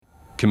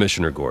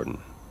Commissioner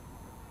Gordon.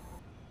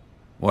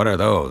 What are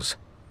those?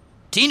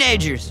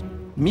 Teenagers.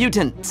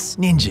 Mutants.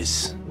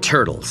 Ninjas.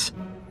 Turtles.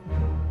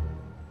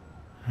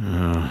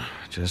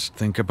 Just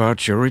think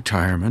about your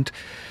retirement.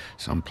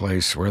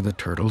 Someplace where the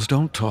turtles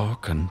don't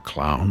talk and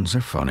clowns are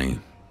funny.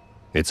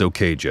 It's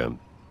okay, Jim.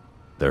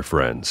 They're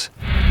friends.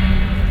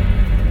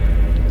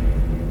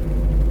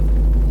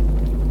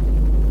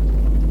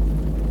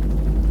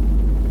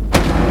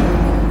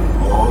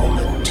 All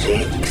it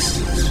takes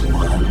is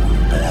one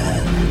bad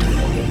day.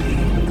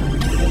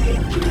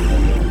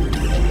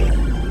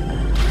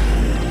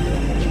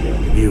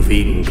 You've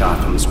eaten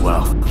Gotham's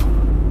wealth,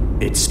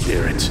 its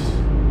spirit,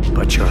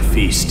 but your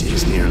feast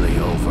is nearly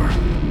over.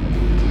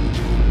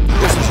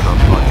 This isn't a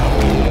mud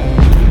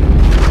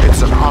hole.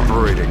 It's an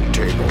operating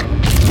table.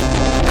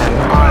 And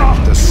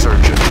I'm the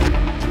surgeon.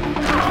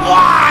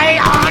 Why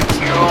aren't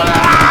you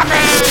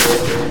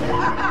laughing?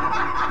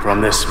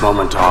 From this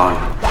moment on,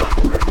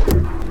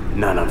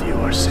 none of you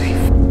are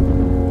safe.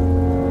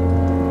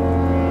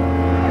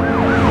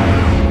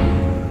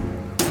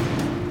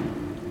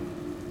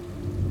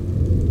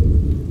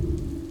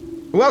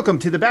 Welcome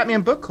to the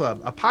Batman Book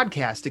Club, a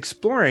podcast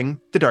exploring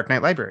the Dark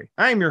Knight Library.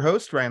 I am your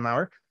host, Ryan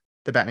Lauer.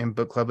 The Batman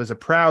Book Club is a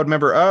proud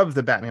member of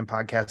the Batman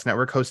Podcast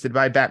Network, hosted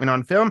by Batman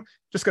on Film.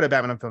 Just go to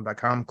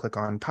batmanonfilm.com, click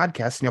on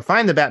podcasts, and you'll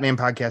find the Batman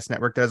Podcast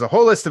Network that has a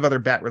whole list of other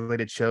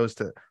Bat-related shows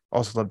that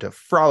also love to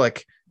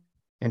frolic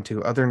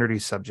into other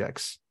nerdy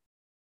subjects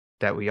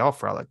that we all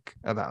frolic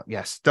about.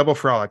 Yes, double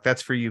frolic.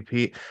 That's for you,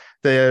 Pete.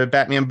 The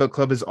Batman Book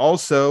Club is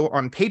also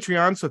on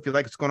Patreon, so if you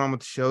like what's going on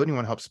with the show and you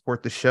want to help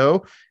support the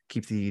show,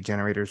 keep the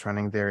generators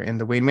running there in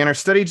the Wayne Manor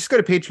study, just go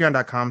to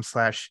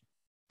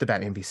patreon.com/the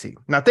Batman BC.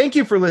 Now, thank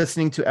you for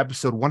listening to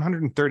episode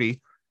 130,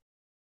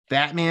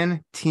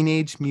 Batman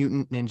Teenage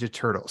Mutant Ninja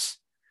Turtles.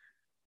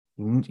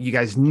 You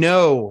guys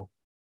know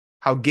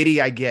how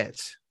giddy I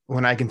get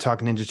when I can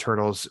talk Ninja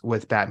Turtles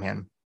with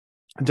Batman.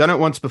 I've done it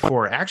once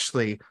before,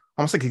 actually,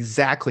 almost like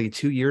exactly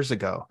 2 years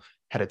ago.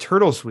 Had a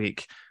Turtles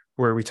week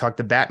where we talked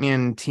the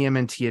Batman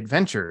TMNT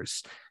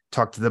Adventures,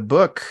 talked the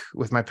book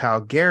with my pal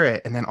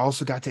Garrett, and then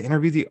also got to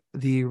interview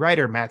the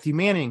writer, Matthew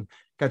Manning.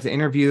 Got to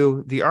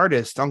interview the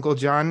artist, Uncle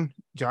John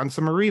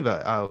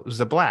Samariva. It was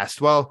a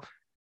blast. Well,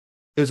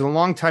 it was a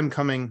long time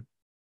coming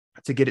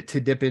to get it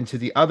to dip into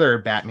the other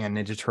Batman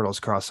Ninja Turtles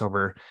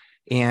crossover.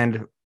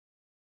 And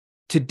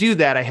to do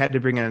that, I had to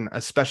bring in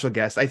a special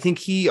guest. I think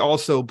he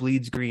also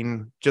bleeds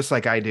green, just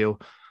like I do.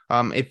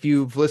 If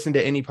you've listened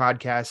to any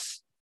podcasts,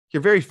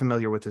 you're very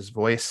familiar with his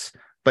voice.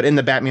 But in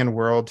the Batman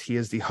world, he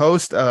is the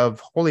host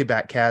of Holy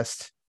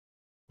Batcast.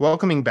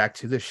 Welcoming back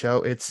to the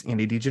show, it's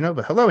Andy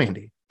DiGenova. Hello,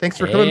 Andy. Thanks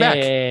for coming back.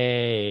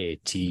 Hey,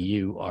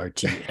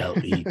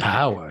 TURTLE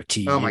power.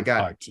 Oh my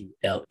God.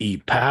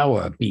 TURTLE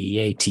power.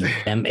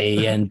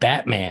 BATMAN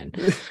Batman.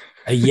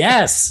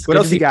 Yes. What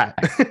else you got?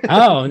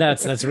 Oh,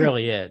 that's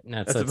really it.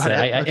 That's it.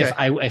 Okay.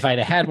 If I'd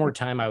had more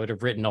time, I would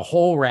have written a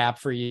whole rap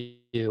for you,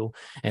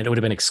 and it would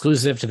have been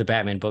exclusive to the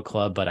Batman Book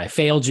Club. But I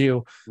failed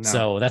you,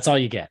 so that's all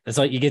you get. That's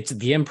all you get to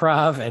the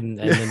improv, and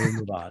then we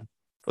move on.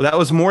 Well, that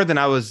was more than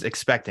I was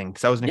expecting,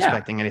 because I wasn't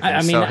expecting anything.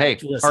 I mean, so, hey,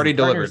 listen, already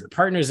delivered.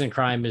 Partners in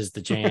Crime is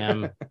the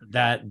jam.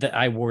 that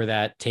I wore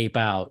that tape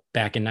out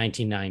back in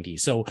 1990.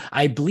 So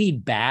I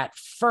bleed Bat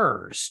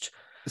first.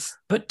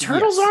 But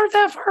Turtles aren't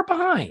that far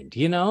behind,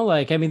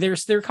 Like, I mean, there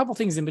are a couple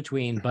things in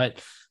between,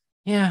 but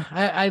yeah,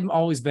 I've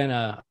always been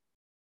a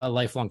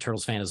lifelong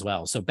Turtles fan as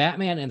well. So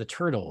Batman and the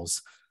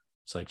Turtles,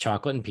 it's like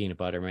chocolate and peanut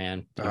butter,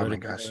 man. Oh my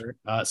gosh.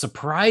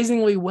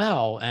 Surprisingly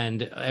well,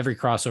 and every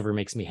crossover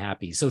makes me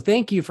happy. So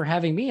thank you for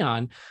having me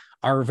on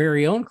our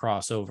very own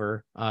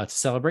crossover to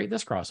celebrate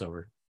this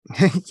crossover.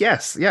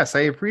 Yes, I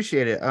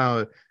appreciate it.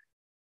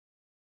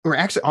 We're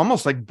actually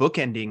almost like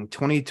bookending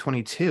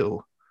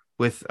 2022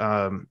 with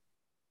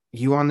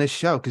you on this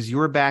show, because you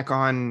were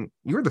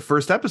the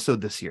first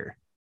episode this year.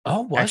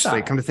 Oh,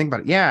 actually, come to think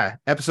about it, yeah,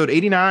 episode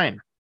 89,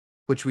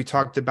 which we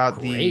talked about.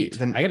 Great.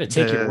 I got to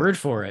take your word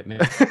for it, man.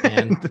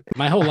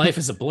 My whole life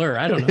is a blur.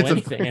 I don't know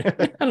anything.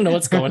 I don't know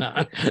what's going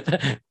on.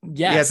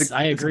 Yes,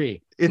 I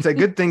agree. It's a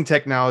good thing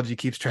technology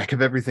keeps track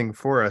of everything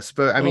for us.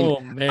 But I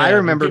mean, I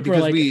remember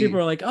people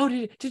are like, "Oh,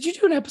 did you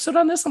do an episode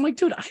on this?" I'm like,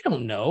 "Dude, I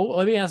don't know.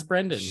 Let me ask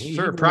Brendan.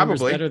 Sure,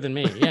 probably better than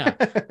me." Yeah.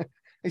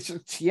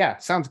 Yeah,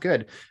 sounds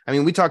good. I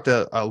mean, we talked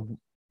a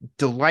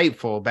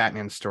delightful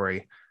Batman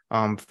story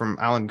from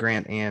Alan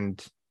Grant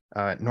and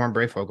Norm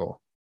Brayfogle.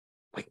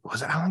 Wait,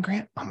 was it Alan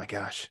Grant? Oh my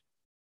gosh.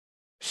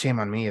 Shame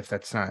on me if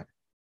that's not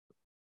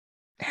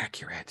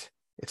accurate.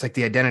 It's like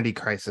the identity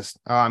crisis.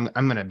 Oh, I'm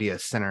going to be a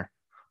sinner.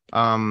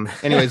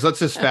 Anyways, let's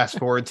just fast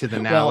forward to the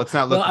now. Let's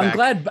not look back. I'm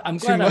glad I'm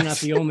not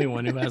the only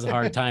one who has a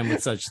hard time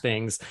with such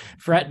things.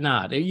 Fret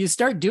not. You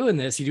start doing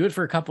this, you do it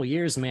for a couple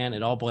years, man,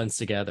 it all blends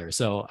together.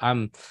 So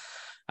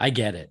I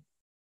get it.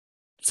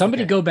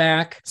 Somebody go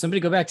back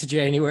to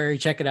January,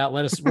 check it out.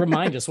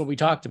 Remind us what we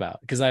talked about,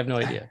 because I have no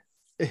idea.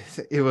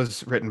 It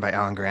was written by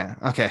Alan Grant.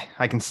 Okay,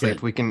 I can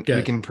sleep. We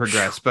can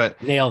progress.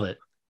 But nailed it.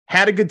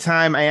 Had a good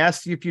time. I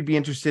asked you if you'd be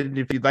interested,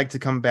 if you'd like to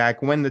come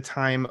back when the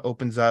time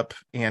opens up.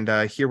 And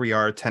here we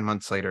are 10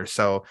 months later.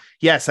 So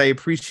yes, I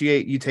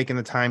appreciate you taking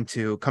the time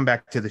to come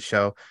back to the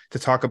show to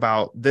talk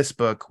about this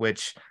book,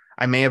 which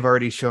I may have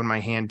already shown my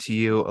hand to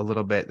you a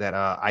little bit that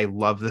I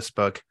love this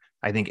book.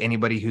 I think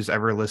anybody who's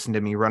ever listened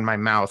to me run my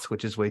mouth,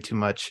 which is way too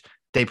much,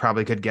 they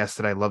probably could guess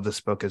that I love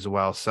this book as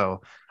well.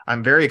 So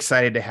I'm very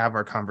excited to have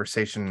our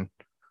conversation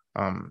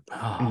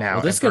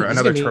now this for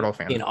another be Turtle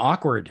fan. An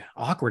awkward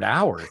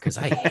hour because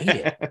I hate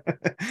it.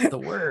 It's the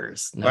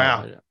worst. No,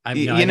 Wow.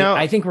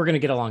 I think we're gonna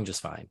get along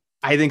just fine.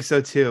 I think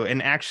so too.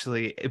 And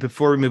actually,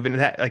 before we move into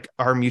that, like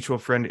our mutual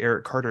friend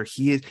Eric Carter,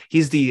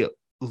 he's the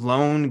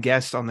lone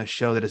guest on the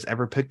show that has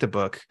ever picked a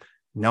book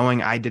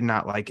knowing I did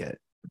not like it,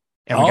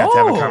 and we got to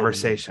have a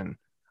conversation.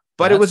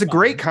 But it was a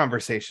great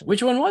conversation.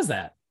 Which one was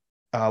that?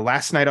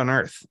 Last Night on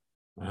Earth.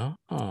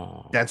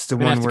 Oh, that's the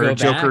one where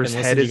Joker's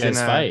head is in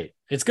a fight.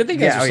 It's good that you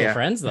guys are still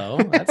friends, though.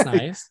 That's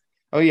nice.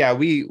 Oh yeah,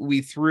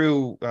 we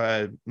threw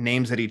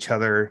names at each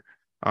other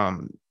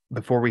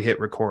before we hit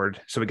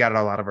record, so we got it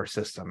all out of our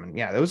system. And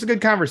yeah, it was a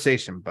good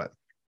conversation, but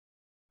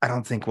I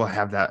don't think we'll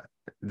have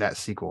that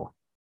sequel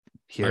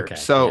here. Okay,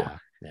 so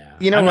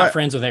you know, I'm not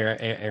friends with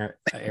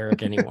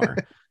Eric anymore.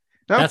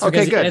 No? That's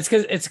okay, because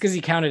good. It's because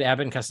he counted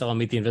Abbott and Costello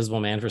Meet the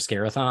Invisible Man for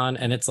Scarathon,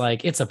 and it's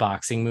like it's a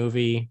boxing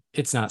movie.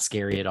 It's not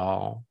scary at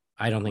all.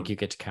 I don't think you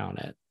get to count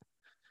it,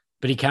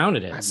 but he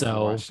counted it,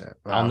 so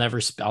wow.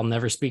 I'll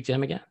never speak to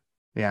him again.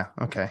 Yeah.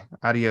 Okay.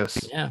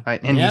 Adios. Yeah.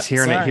 He's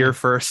hearing it here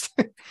first.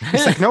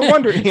 It's like, no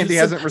wonder Andy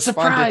hasn't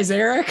responded. Surprise,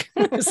 Eric.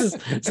 This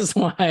is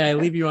why I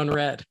leave you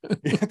unread.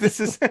 Yeah, this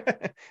is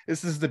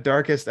the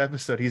darkest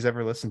episode he's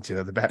ever listened to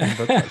of the Batman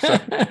Book Club. So.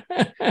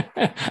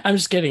 I'm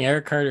just kidding.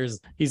 Eric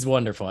Carter's he's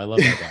wonderful. I love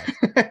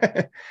that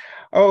guy.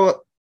 Oh,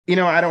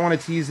 I don't want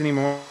to tease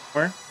anymore.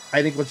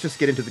 I think let's just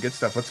get into the good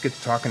stuff. Let's get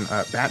to talking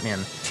Batman,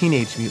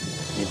 Teenage Mutant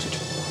Ninja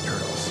Turtles.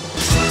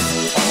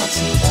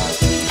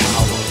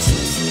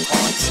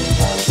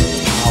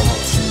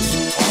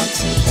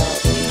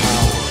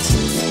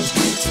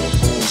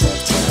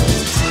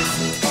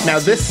 Now,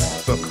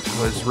 this book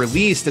was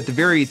released at the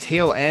very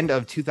tail end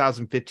of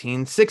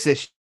 2015,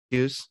 6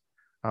 issues,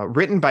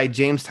 written by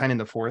James Tynion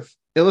IV,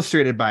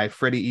 illustrated by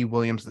Freddie E.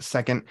 Williams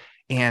II,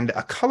 and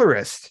a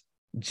colorist,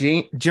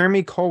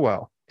 Jeremy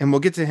Colwell. And we'll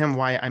get to him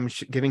why I'm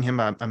giving him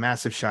a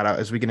massive shout out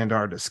as we get into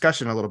our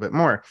discussion a little bit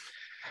more.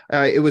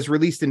 It was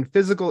released in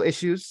physical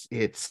issues.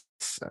 It's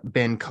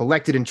been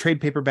collected in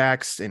trade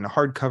paperbacks and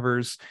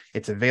hardcovers.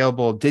 It's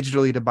available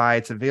digitally to buy.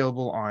 It's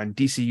available on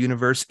DC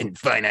Universe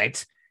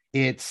Infinite.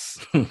 It's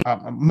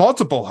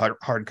multiple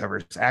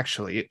hardcovers,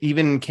 actually. It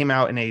even came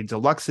out in a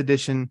deluxe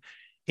edition.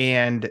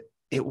 And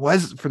it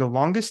was, for the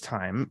longest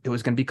time, it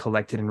was going to be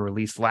collected and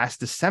released last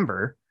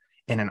December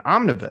in an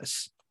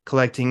omnibus,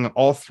 collecting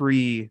all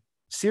 3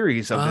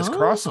 series of this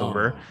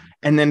crossover.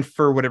 And then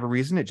for whatever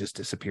reason, it just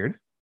disappeared.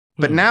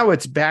 But now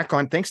it's back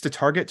on, thanks to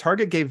Target.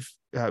 Target gave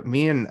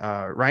me and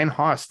Ryan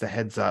Haas the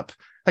heads up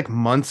like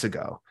months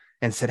ago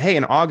and said, hey,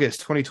 in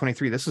August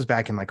 2023, this was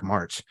back in like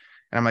March.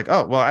 And I'm like,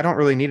 oh, well, I don't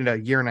really need it a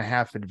year and a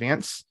half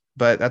advance,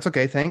 but that's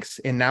okay. Thanks.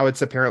 And now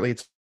it's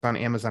on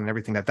Amazon and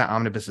everything that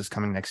omnibus is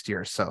coming next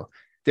year. So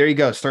there you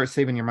go. Start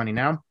saving your money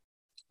now.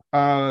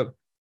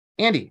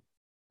 Andy.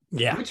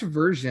 Yeah. Which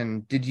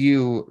version did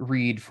you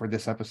read for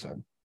this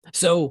episode?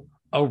 So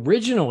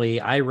originally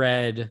I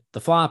read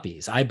the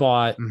floppies. I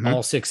bought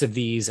all 6 of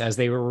these as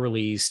they were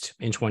released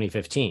in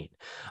 2015.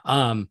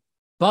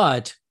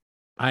 But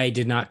I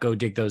did not go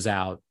dig those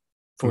out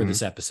for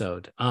this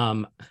episode.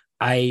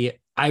 I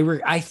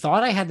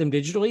thought I had them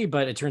digitally,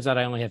 but it turns out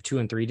I only have 2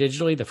 and 3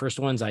 digitally. The first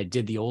ones I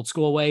did the old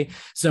school way.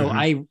 So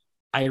I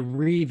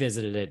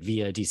revisited it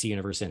via DC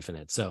Universe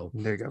Infinite. So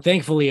there you go.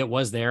 Thankfully it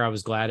was there. I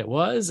was glad it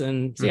was.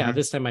 And yeah,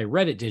 this time I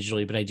read it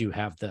digitally, but I do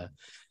have the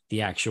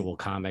actual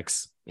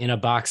comics in a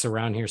box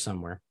around here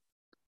somewhere.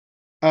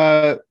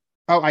 I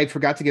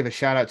forgot to give a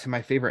shout out to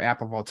my favorite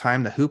app of all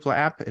time, the Hoopla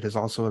app. It is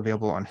also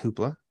available on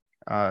Hoopla.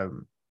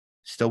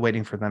 Still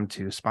waiting for them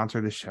to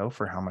sponsor the show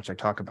for how much I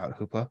talk about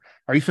Hoopla.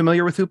 Are you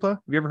familiar with Hoopla? Have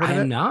you ever heard of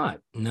it? I'm not.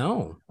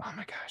 No. Oh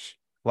my gosh.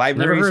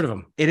 Libraries. Never heard of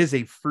them. It is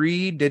a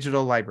free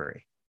digital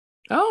library.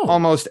 Oh.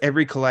 Almost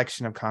every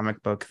collection of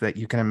comic book that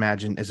you can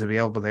imagine is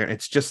available there.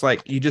 It's just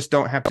like you just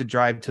don't have to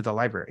drive to the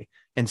library.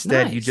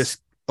 Instead, you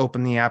just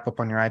open the app up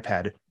on your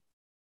iPad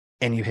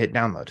and you hit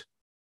download.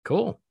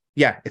 Cool.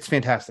 Yeah, it's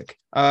fantastic.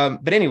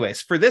 But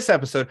anyways, for this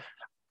episode,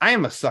 I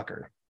am a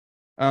sucker.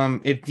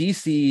 If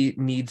DC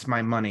needs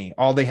my money,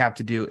 all they have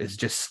to do is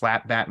just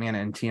slap Batman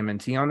and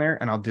TMNT on there,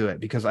 and I'll do it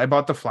because I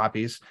bought the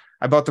floppies.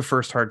 I bought the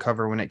first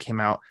hardcover when it came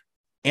out,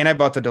 and I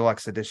bought the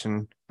deluxe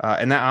edition.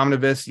 And that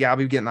omnibus, I'll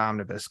be getting the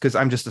omnibus because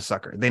I'm just a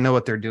sucker. They know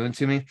what they're doing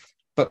to me.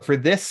 But for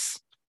this,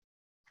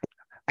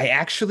 I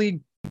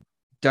actually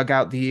dug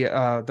out the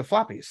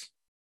floppies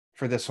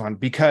for this one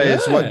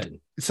because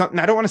something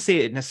I don't want to say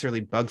it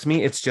necessarily bugs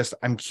me. It's just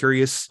I'm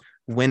curious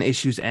when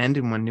issues end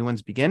and when new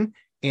ones begin.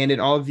 And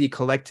in all of the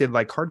collected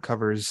like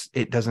hardcovers,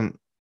 it doesn't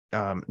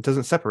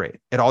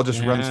separate. It all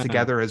just runs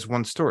together as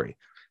one story.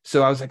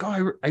 So I was like,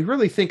 oh, I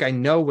really think I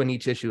know when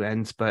each issue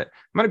ends, but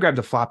I'm gonna grab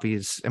the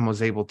floppies and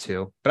was able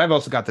to. But I've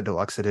also got the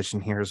deluxe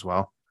edition here as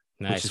well.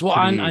 Nice. Well,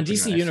 on pretty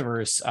DC nice.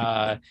 Universe,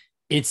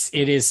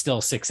 it is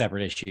still 6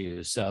 separate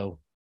issues, so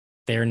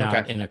they're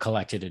not in a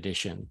collected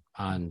edition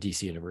on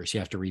DC Universe. You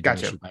have to read them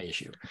issue by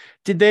issue.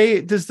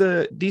 Does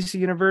the DC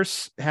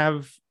Universe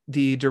have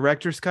the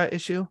director's cut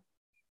issue?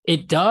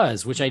 It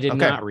does, which I did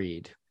not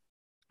read.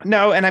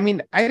 No, and I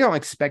mean, I don't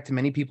expect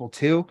many people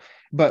to,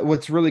 but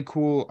what's really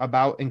cool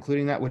about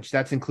including that, which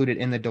that's included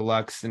in the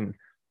deluxe, and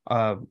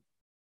I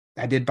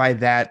did buy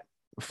that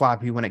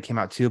floppy when it came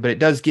out too, but it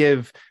does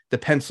give the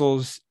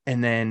pencils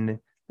and then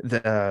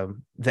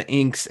the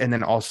inks and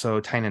then also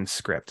Tynan's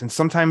script. And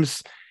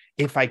sometimes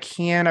if I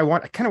kind of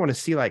want to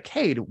see like,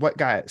 hey, what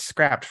got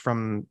scrapped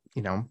from,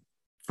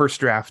 first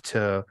draft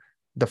to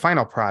the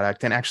final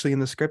product, and actually in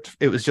the script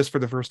it was just for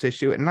the first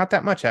issue and not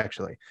that much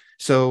actually.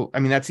 So I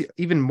mean, that's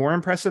even more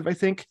impressive, I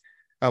think,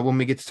 when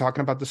we get to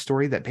talking about the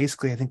story, that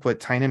basically I think what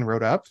Tynan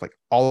wrote up, like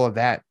all of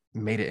that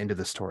made it into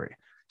the story.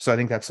 So I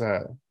think that's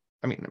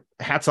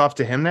hats off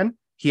to him. Then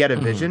he had a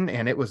vision,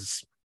 and they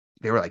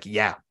were like,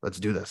 yeah, let's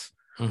do this.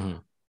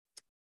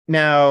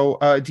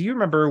 Now, do you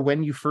remember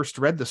when you first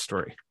read the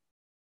story?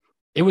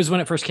 It was when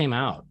it first came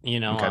out,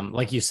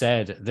 like you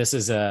said, this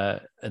is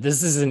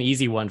an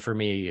easy one for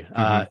me.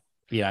 I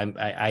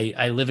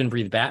live and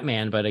breathe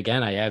Batman, but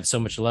again, I have so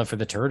much love for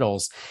the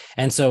Turtles.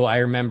 And so I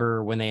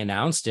remember when they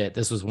announced it,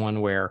 this was one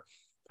where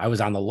I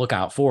was on the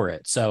lookout for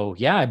it. So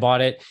yeah, I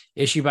bought it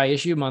issue by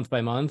issue, month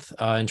by month,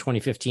 in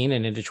 2015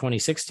 and into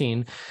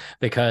 2016,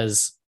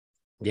 because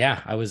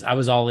I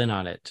was all in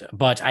on it,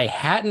 but I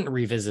hadn't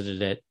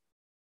revisited it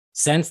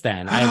since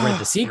then. I read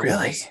the sequels.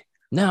 Really?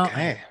 No,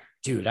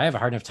 dude, I have a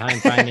hard enough time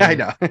finding I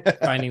know.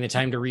 finding the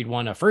time to read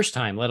one a first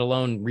time, let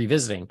alone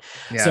revisiting.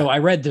 Yeah. So I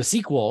read the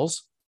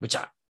sequels, which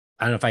I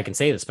don't know if I can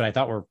say this, but I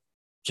thought were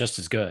just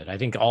as good. I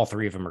think all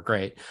 3 of them are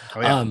great.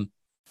 Oh,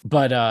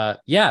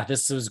 yeah.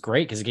 This was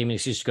great because it gave me an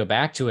excuse to go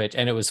back to it,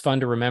 and it was fun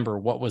to remember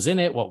what was in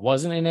it, what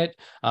wasn't in it,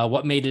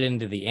 what made it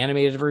into the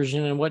animated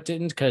version and what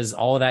didn't, because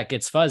all of that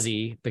gets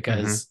fuzzy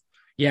because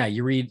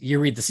you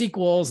read the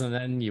sequels and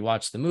then you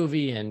watch the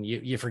movie and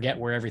you forget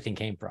where everything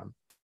came from.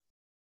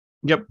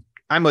 Yep.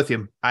 I'm with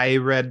you. I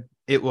read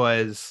it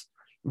was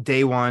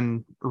day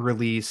one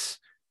release,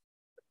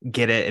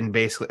 get it, and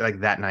basically like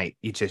that night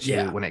each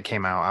issue when it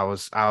came out,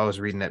 I was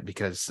reading it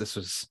because this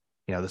was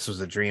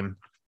a dream.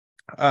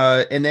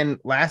 And then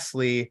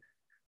lastly,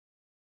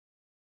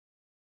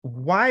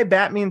 why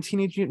Batman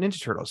Teenage Mutant Ninja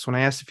Turtles? When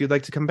I asked if you'd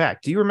like to come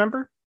back, do you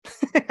remember?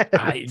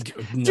 Do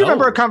you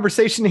remember our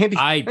conversation, Andy?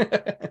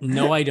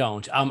 No, I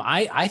don't.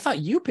 I thought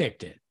you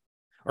picked it.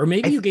 Or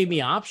maybe you gave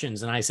me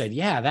options and I said,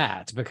 yeah,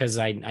 that, because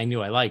I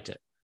knew I liked it.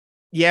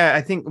 Yeah,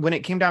 I think when it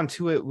came down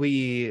to it,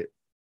 we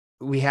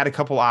had a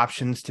couple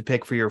options to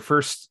pick for your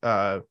first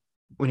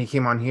when you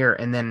came on here.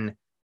 And then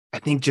I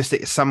think just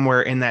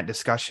somewhere in that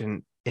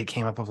discussion, it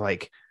came up of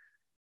like,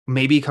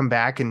 maybe come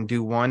back and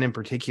do one in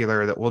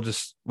particular that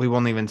we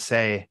won't even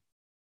say,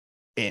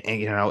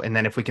 and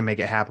then if we can make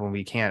it happen,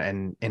 we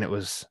can. And it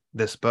was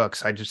this book.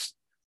 So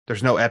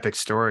there's no epic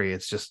story.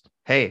 It's just,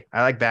 hey,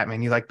 I like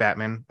Batman. You like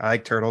Batman. I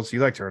like Turtles. You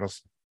like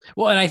Turtles.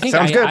 Well, and I think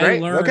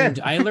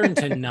I learned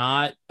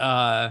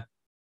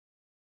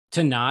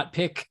to not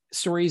pick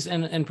stories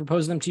and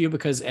propose them to you,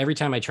 because every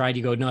time I tried,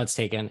 you go, no, it's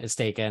taken. And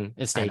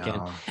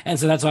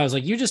so that's why I was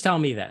like, you just tell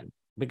me then,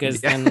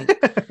 because then,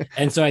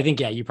 and so I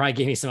think, you probably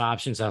gave me some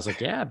options. I was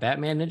like, yeah,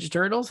 Batman Ninja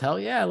Turtles. Hell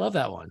yeah. I love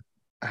that one.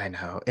 I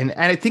know. And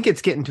I think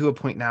it's getting to a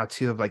point now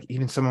too, of like,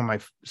 even some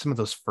of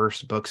those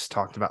first books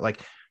talked about,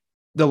 like,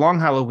 The Long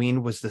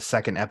Halloween was the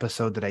second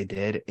episode that I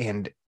did.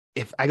 And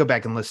if I go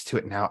back and listen to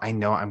it now, I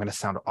know I'm going to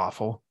sound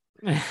awful.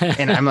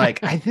 And I'm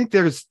like, I think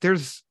there's,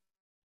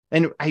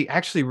 and I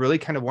actually really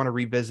kind of want to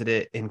revisit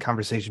it in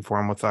conversation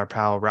forum with our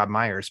pal, Rob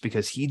Myers,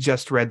 because he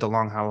just read The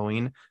Long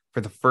Halloween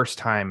for the first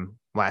time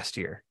last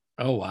year.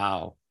 Oh,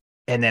 wow.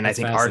 And then that's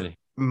I think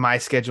my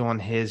schedule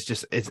and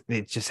his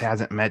it just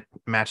hasn't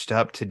matched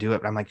up to do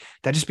it. But I'm like,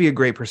 that'd just be a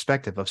great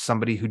perspective of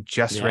somebody who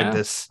just read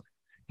this,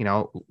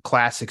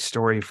 classic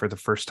story for the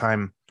first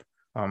time.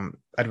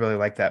 I'd really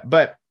like that.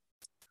 But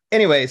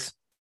anyways,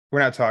 we're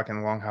not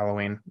talking Long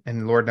Halloween,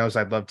 and Lord knows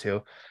I'd love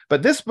to.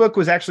 But this book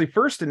was actually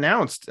first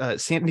announced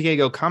at San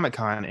Diego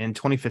Comic-Con in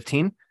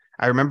 2015.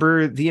 I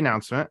remember the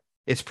announcement.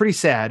 It's pretty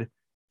sad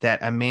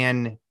that a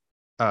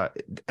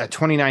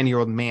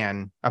 29-year-old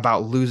man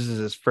about loses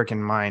his freaking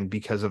mind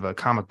because of a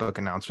comic book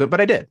announcement,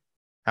 but I did.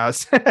 I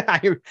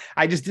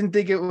just didn't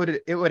think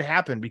it would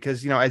happen,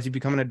 because as you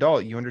become an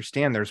adult, you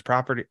understand there's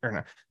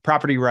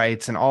property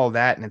rights and all of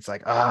that, and it's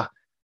like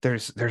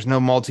there's no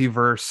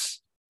multiverse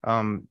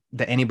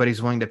that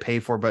anybody's willing to pay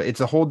for, but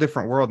it's a whole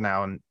different world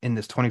now in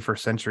this 21st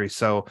century.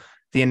 So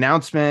the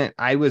announcement,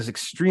 I was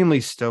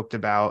extremely stoked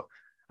about.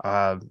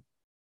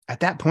 At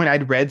that point,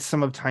 I'd read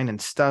some of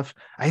Tynan's stuff.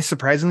 I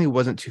surprisingly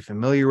wasn't too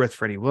familiar with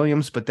Freddie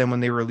Williams, but then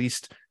when they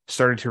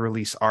started to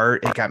release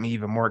art, it got me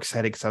even more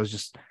excited,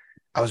 because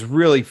I was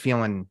really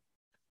feeling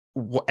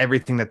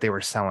everything that they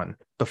were selling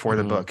before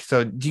the Mhm. book.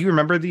 So do you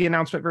remember the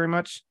announcement very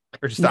much,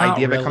 or just the Not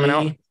idea of it coming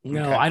out? really.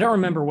 No, Okay. I don't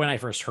remember when I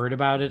first heard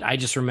about it. I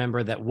just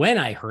remember that when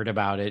I heard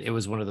about it, it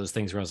was one of those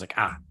things where I was like,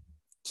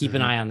 keep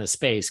an Mhm. eye on this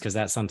space because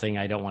that's something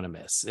I don't want to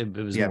miss. It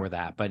was Yeah. more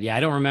that. But yeah, I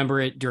don't remember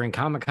it during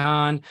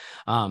Comic-Con.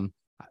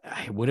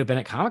 I would have been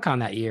at Comic-Con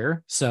that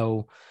year.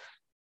 So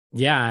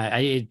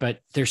yeah,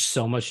 but there's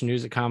so much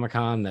news at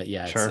Comic-Con that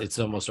Sure. it's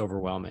almost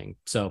overwhelming.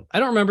 So I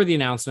don't remember the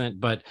announcement,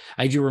 but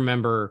I do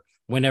remember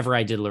whenever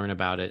I did learn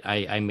about it,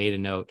 I made a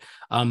note.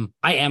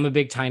 I am a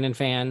big Tynan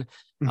fan.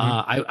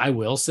 Mhm. I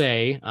will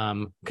say,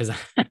 because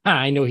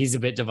I know he's a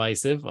bit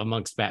divisive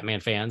amongst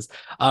Batman fans.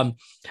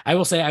 I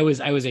will say I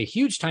was a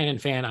huge Tynan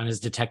fan on his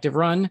detective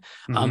run,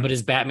 Mhm. but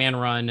his Batman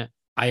run,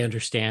 I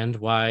understand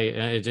why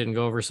it didn't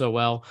go over so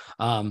well.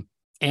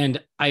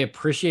 And I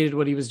appreciated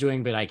what he was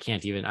doing, but I'm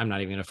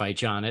not even going to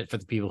fight you on it for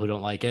the people who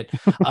don't like it.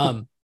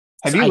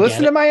 Have So you I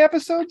listened get to my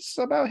episodes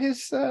about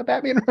his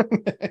Batman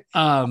run? it.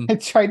 I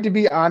tried to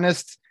be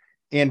honest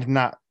and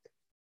not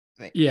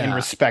and Yeah.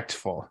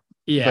 respectful.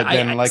 Yeah. But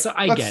then let's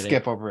get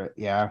skip over it.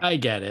 Yeah. I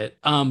get it.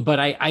 But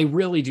I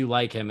really do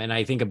like him. And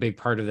I think a big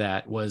part of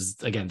that was,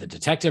 again, the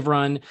detective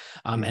run.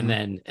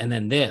 Mhm. And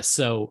then this.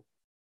 So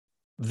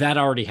that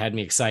already had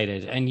me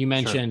excited. And you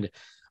mentioned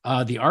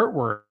the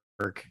artwork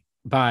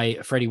by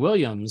Freddie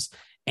Williams,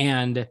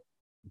 and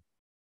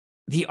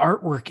the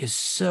artwork is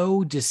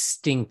so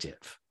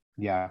distinctive.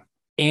 Yeah.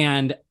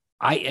 And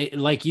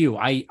like you,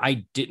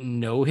 I didn't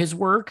know his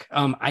work.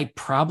 I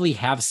probably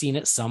have seen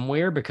it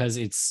somewhere because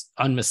it's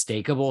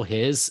unmistakable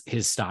his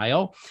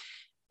style.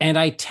 And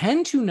I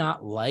tend to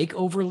not like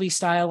overly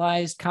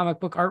stylized comic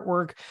book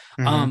artwork.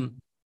 Mhm.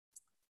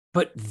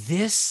 But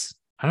this,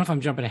 I don't know if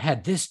I'm jumping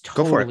ahead. This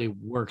Go for it. totally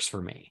works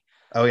for me.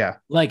 Oh yeah.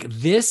 Like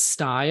this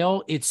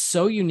style, it's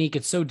so unique,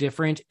 it's so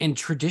different. And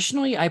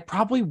traditionally, I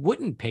probably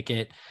wouldn't pick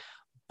it,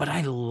 but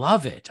I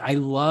love it. I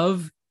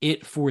love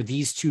it for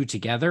these two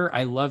together.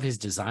 I love his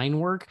design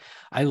work.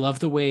 I like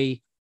the way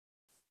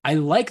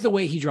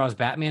he draws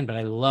Batman, but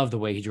I love the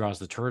way he draws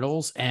the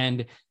Turtles.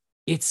 And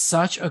it's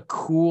such a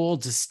cool,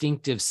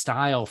 distinctive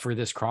style for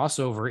this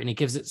crossover. And it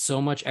gives it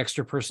so much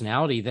extra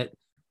personality that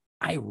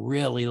I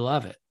really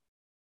love it.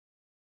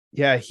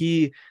 Yeah.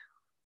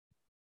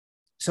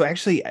 So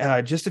actually,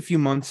 just a few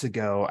months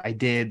ago, I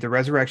did The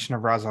Resurrection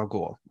of Ra's al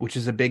Ghul, which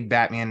is a big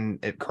Batman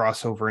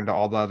crossover into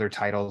all the other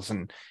titles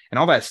and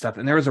all that stuff.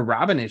 And there was a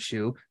Robin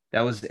issue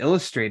that was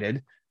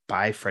illustrated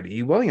by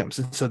Freddie Williams.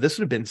 And so this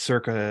would have been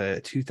circa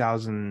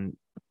 2000,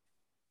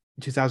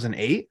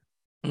 2008,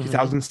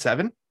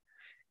 2007.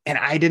 And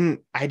I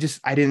didn't,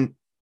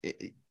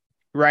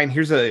 Ryan,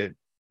 here's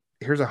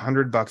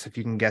 $100 if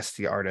you can guess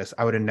the artist.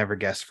 I would have never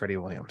guessed Freddie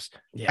Williams.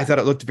 Yeah. I thought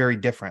it looked very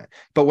different.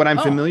 But what I'm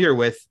familiar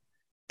with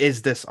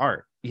is this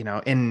art,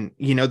 and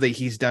that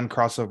he's done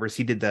crossovers.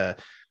 He did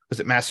was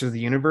it Master of the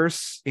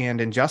Universe and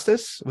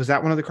Injustice? Was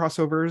that one of the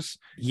crossovers?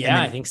 Yeah,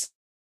 I think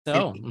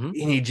so. And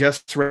he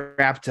just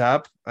wrapped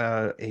up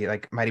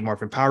like Mighty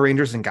Morphin Power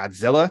Rangers and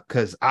Godzilla,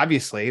 because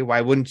obviously,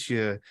 why wouldn't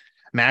you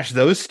mash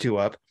those two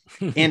up?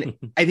 And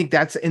I think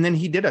and then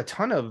he did a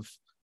ton of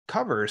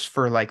covers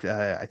for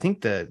I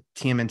think the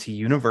TMNT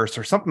universe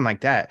or something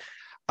like that.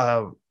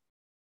 And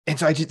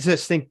so I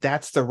just think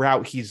that's the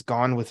route he's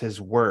gone with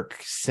his work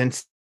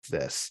since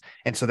this.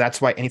 And so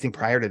that's why anything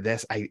prior to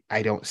this,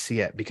 I don't see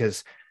it,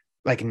 because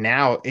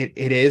now it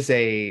is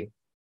I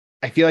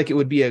feel like it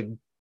would be a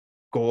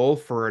goal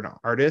for an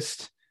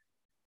artist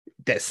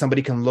that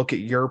somebody can look at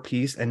your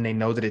piece and they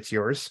know that it's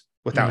yours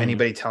without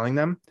anybody telling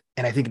them.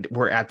 And I think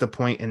we're at the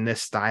point in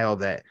this style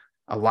that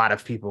a lot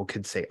of people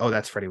could say, oh,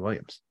 that's Freddie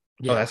Williams.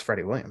 Yeah. Oh, that's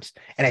Freddie Williams.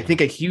 And I think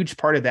a huge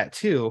part of that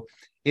too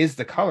is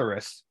the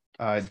colorist,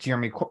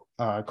 Jeremy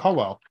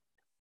Caldwell,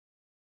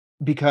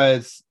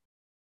 because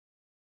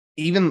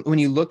even when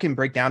you look and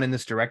break down in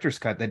this director's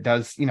cut that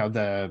does,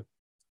 the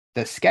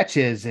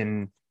sketches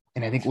and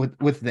I think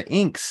with the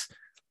inks,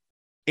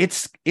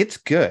 it's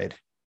good,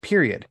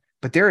 period.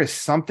 But there is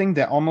something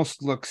that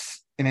almost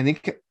looks, and I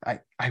think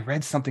I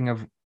read something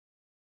of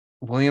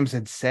Williams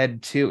had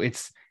said too.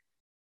 It's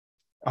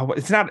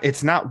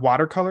not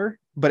watercolor,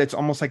 but it's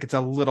almost like it's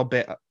a little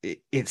bit,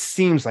 it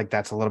seems like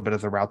that's a little bit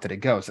of the route that it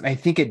goes. And I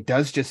think it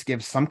does just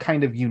give some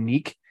kind of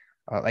unique,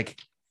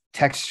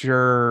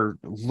 texture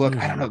look.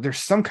 I don't know. There's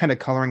some kind of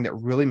coloring that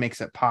really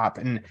makes it pop.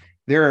 And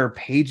there are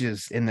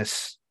pages in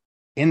this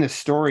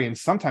story. And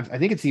sometimes I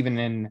think it's even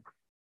in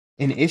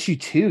issue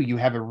 2, you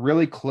have a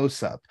really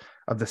close up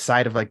of the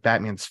side of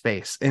Batman's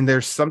face. And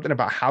there's something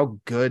about how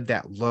good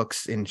that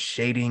looks in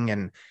shading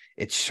and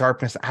its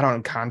sharpness.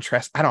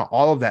 Contrast.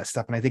 All of that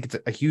stuff. And I think it's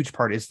a huge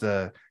part is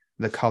the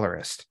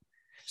colorist.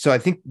 So I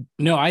think,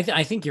 no, I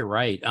think you're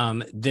right.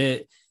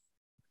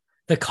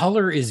 The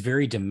color is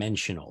very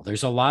dimensional.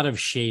 There's a lot of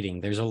shading.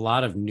 There's a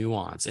lot of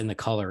nuance in the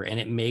color, and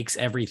it makes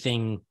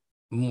everything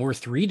more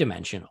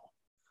three-dimensional.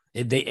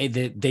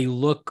 They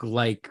look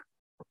like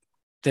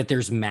that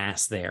there's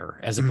mass there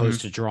as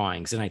opposed to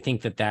drawings. And I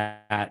think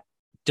that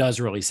does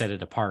really set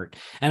it apart.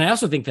 And I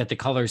also think that the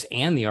colors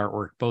and the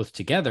artwork both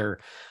together,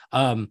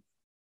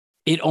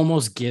 it it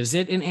almost gives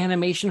it an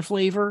animation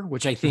flavor,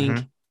 which I think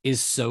Mhm. is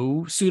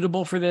so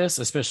suitable for this,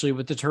 especially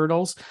with the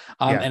turtles.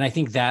 Yeah. And I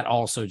think that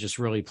also just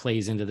really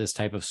plays into this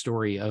type of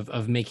story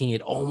of making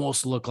it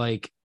almost look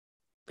like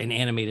an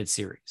animated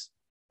series.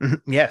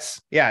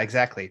 Yes. Yeah,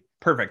 exactly.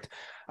 Perfect.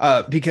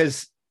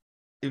 Because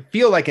it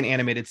feel like an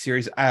animated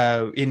series,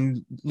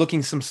 in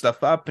looking some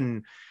stuff up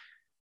and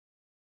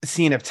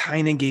seeing if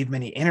Tynan gave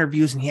many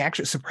interviews, and he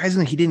actually,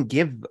 surprisingly, he didn't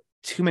give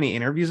too many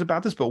interviews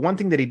about this, but one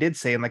thing that he did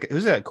say, and like it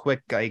was a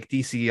quick like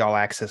DC All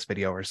Access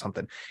video or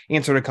something,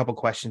 answered a couple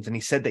questions, and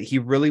he said that he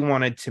really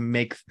wanted to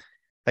make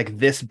like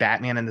this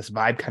Batman and this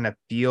vibe kind of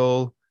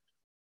feel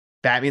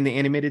Batman the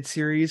animated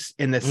series,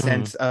 in the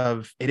sense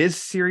of it is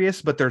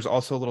serious, but there's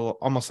also a little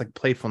almost like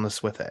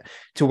playfulness with it,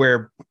 to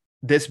where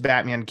this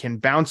Batman can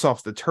bounce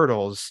off the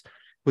turtles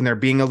when they're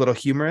being a little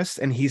humorous,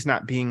 and he's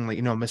not being like,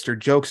 Mr.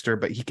 Jokester,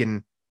 but he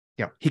can,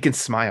 he can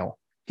smile,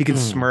 he can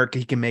smirk,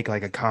 he can make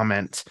like a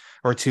comment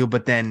or two,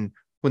 but then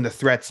when the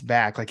threat's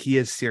back, like he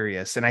is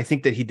serious. And I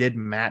think that he did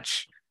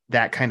match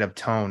that kind of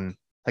tone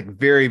like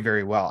very,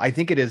 very well. I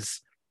think it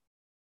is,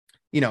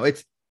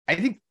 I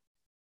think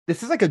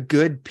this is like a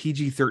good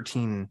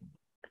PG-13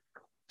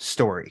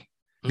 story,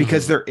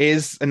 because there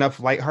is enough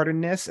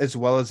lightheartedness as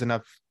well as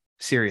enough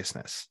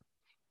seriousness.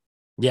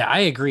 Yeah, I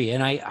agree.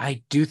 And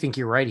I do think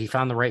you're right. He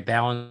found the right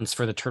balance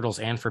for the turtles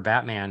and for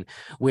Batman,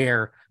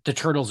 where the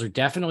turtles are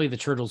definitely the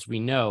turtles we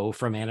know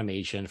from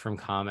animation, from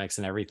comics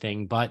and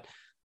everything, but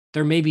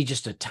they're maybe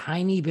just a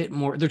tiny bit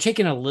more, they're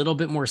taken a little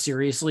bit more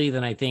seriously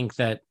than I think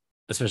that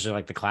especially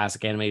like the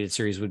classic animated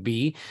series would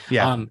be,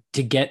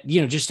 to get,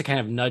 just to kind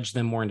of nudge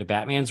them more into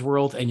Batman's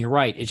world. And you're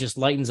right, it just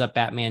lightens up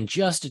Batman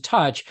just a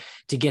touch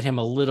to get him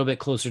a little bit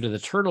closer to the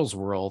Turtles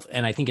world.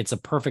 And I think it's a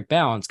perfect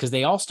balance, because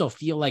they all still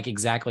feel like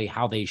exactly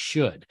how they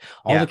should.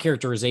 All the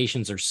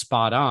characterizations are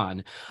spot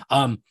on.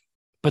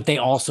 But they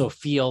also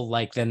feel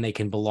like then they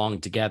can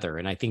belong together.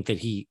 And I think that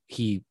he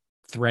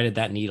threaded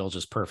that needle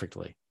just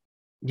perfectly.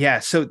 Yeah,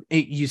 so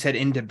you said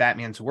into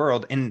Batman's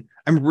world, and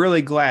I'm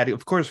really glad.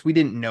 Of course, we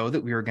didn't know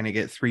that we were going to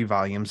get 3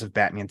 volumes of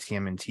Batman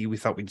TMNT. We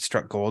thought we'd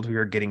struck gold. We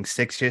were getting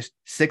six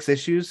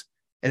issues,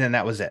 and then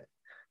that was it.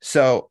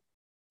 So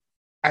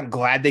I'm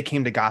glad they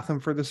came to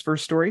Gotham for this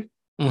first story,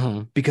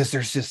 because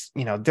there's just,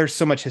 there's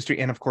so much history.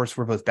 And of course,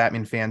 we're both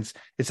Batman fans.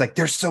 It's like,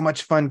 there's so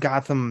much fun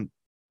Gotham,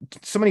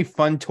 so many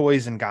fun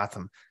toys in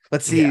Gotham.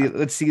 Let's see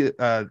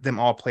them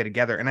all play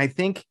together. And I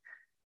think,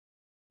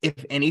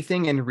 if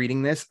anything, in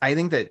reading this, I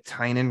think that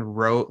Tynan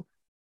wrote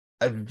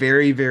a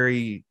very,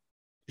 very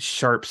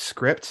sharp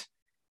script,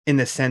 in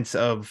the sense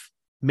of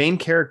main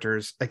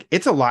characters. Like,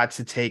 it's a lot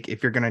to take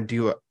if you're going to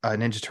do a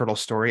Ninja Turtle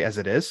story as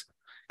it is,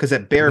 because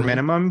at bare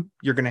minimum,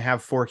 you're going to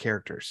have 4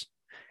 characters.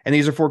 And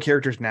these are 4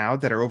 characters now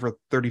that are over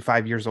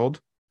 35 years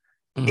old,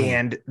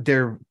 and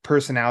their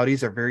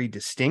personalities are very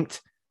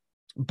distinct.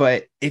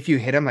 But if you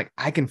hit them, like,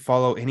 I can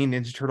follow any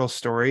Ninja Turtle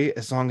story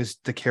as long as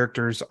the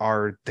characters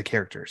are the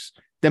characters.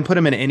 Then put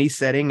them in any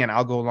setting, and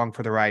I'll go along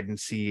for the ride and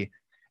see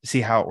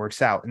how it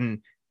works out.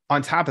 And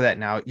on top of that,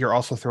 now you're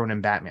also throwing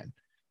in Batman.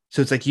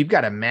 So it's like, you've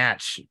got to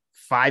match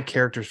 5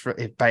 characters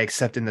by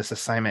accepting this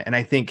assignment. And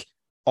I think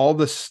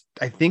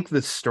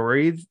the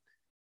story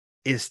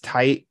is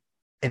tight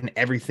and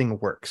everything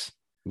works.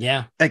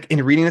 Yeah. Like,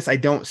 in reading this, I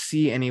don't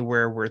see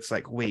anywhere where it's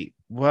like, wait,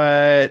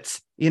 what?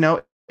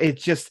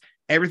 It's just,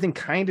 everything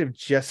kind of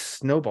just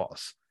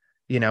snowballs,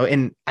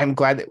 and I'm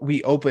glad that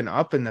we open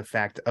up in the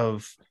fact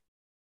of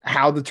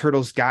how the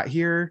turtles got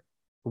here,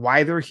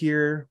 why they're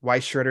here, why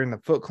Shredder and the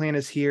Foot Clan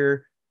is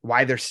here,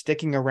 why they're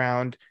sticking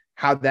around,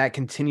 how that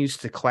continues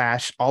to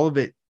clash. All of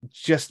it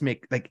just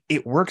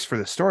it works for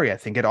the story. I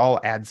think it all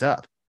adds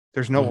up.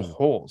 There's no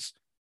holes.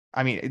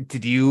 I mean,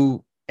 did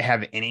you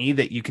have any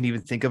that you can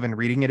even think of in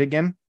reading it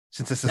again?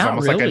 Since this is Not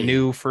almost really. like a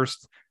new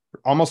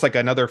almost like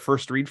another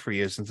first read for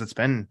you, since it's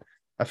been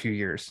a few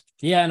years.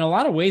 Yeah, in a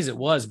lot of ways it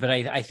was, but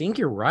I think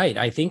you're right.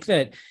 I think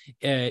that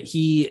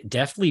he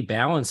definitely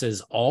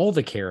balances all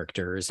the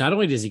characters. Not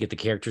only does he get the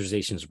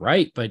characterizations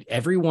right, but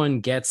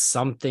everyone gets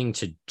something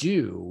to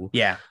do.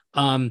 Yeah.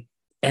 And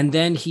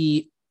then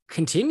he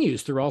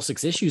continues through all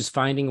 6 issues,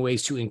 finding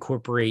ways to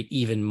incorporate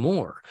even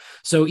more.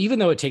 So even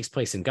though it takes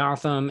place in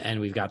Gotham, and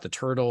we've got the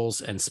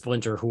Turtles and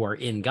Splinter who are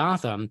in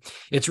Gotham,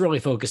 it's really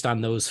focused on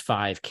those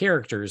 5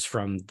 characters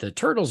from the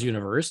Turtles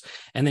universe.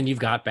 And then you've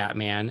got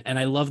Batman. And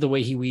I love the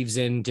way he weaves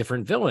in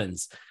different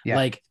villains,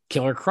 like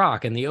Killer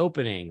Croc in the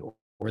opening,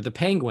 or the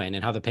Penguin,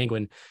 and how the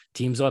Penguin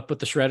teams up with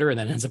the Shredder and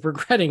then ends up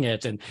regretting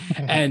it.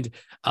 And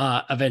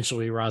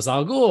eventually Ra's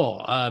al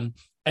Ghul.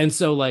 And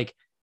so, like,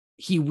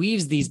 he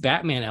weaves these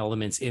Batman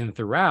elements in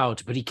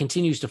throughout, but he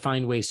continues to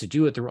find ways to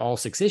do it through all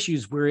 6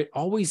 issues, where it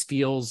always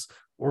feels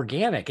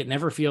organic. It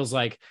never feels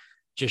like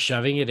just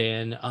shoving it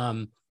in,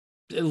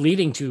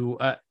 leading to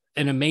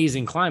an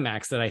amazing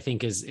climax that I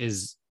think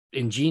is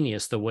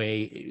ingenious, the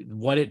way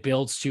what it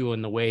builds to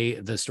and the way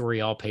the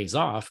story all pays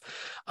off.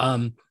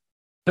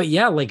 But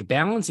yeah, like,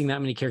 balancing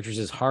that many characters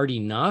is hard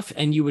enough.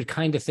 And you would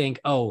kind of think,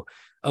 oh,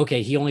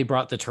 okay, he only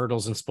brought the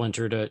Turtles and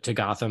Splinter to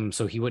Gotham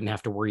so he wouldn't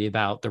have to worry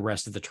about the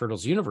rest of the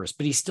Turtles universe,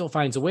 but he still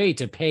finds a way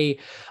to pay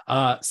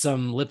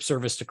some lip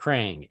service to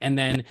Krang. And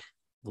then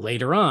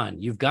later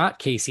on, you've got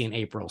Casey and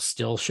April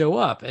still show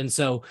up. And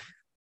so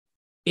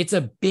it's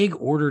a big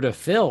order to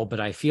fill,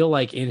 but I feel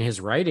like in his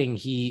writing,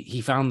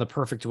 he found the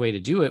perfect way to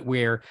do it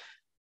where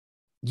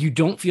you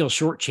don't feel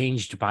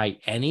shortchanged by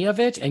any of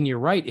it. And you're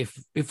right.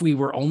 If we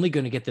were only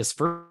going to get this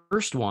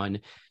first one,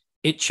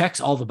 it checks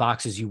all the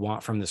boxes you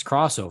want from this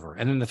crossover.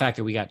 And then the fact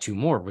that we got 2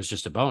 more was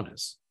just a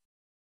bonus.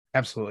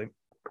 Absolutely.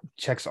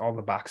 Checks all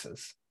the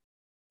boxes.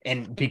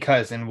 And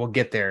we'll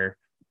get there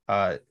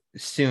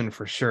soon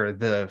for sure,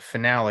 the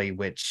finale,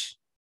 which,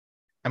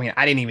 I mean,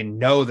 I didn't even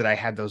know that I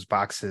had those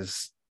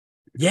boxes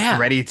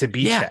ready to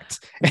be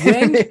checked.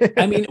 When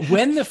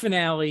the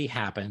finale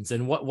happens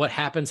and what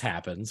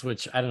happens,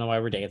 which I don't know why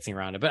we're dancing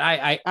around it, but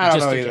I don't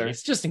know either.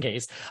 Just in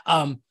case.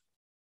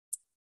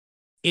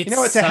 It's,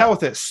 what, to hell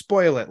with it.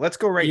 Spoil it. Let's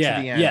go right to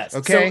the end. Yes.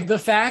 Okay. So the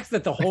fact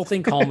that the whole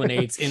thing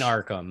culminates in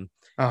Arkham,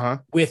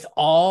 with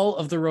all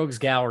of the Rogues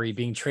Gallery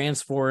being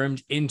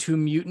transformed into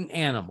mutant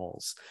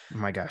animals. Oh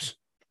my gosh.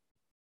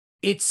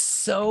 It's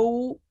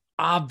so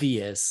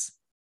obvious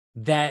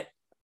that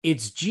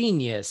it's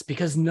genius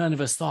because none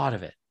of us thought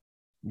of it.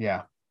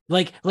 Yeah.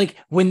 Like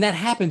when that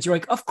happens, you're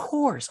like, of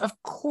course,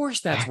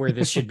 that's where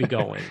this should be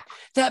going.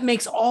 That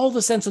makes all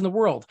the sense in the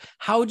world.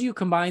 How do you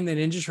combine the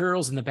Ninja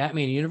Turtles and the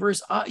Batman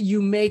universe?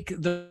 You make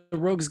the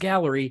Rogues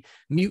Gallery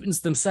mutants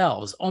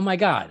themselves. Oh my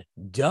God,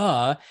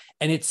 duh.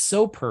 And it's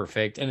so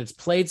perfect and it's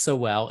played so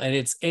well. And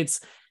it's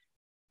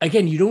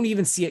again, you don't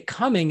even see it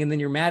coming. And then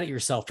you're mad at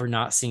yourself for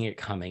not seeing it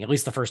coming, at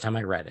least the first time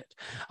I read it.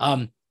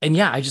 And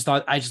yeah, I just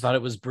thought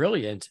it was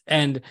brilliant.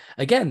 And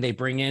again, they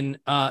bring in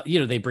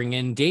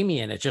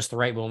Damien at just the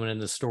right moment in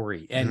the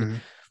story.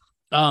 And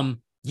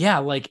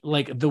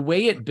like the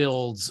way it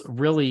builds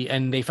really,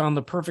 and they found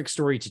the perfect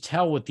story to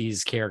tell with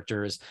these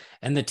characters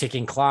and the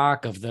ticking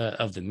clock of the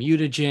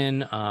mutagen,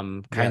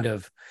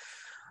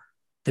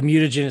 the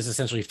mutagen is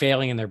essentially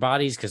failing in their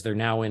bodies because they're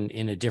now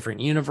in a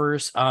different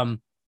universe.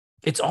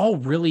 It's all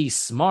really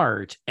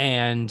smart.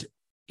 And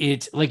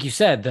it, like you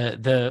said,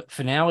 the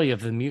finale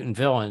of the mutant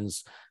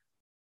villains,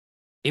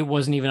 it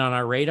wasn't even on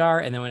our radar.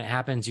 And then when it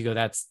happens, you go,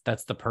 that's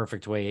the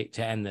perfect way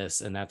to end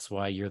this. And that's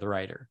why you're the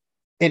writer.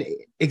 And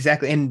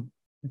exactly. And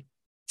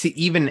to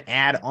even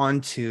add on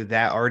to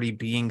that already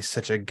being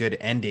such a good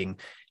ending,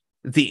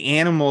 the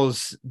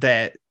animals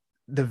that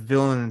the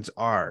villains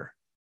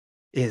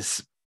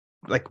is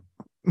like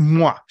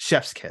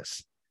chef's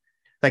kiss.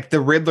 Like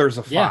the Riddler's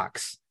a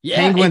fox. Yeah,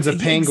 Penguin's a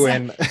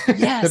penguin.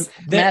 Yes.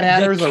 Mad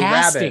Hatter's a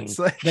rabbit.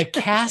 The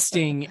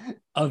casting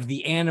of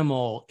the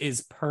animal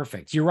is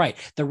perfect. You're right.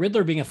 The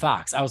Riddler being a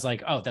fox, I was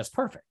like, oh, that's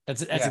perfect.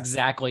 That's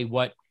exactly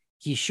what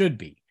he should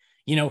be.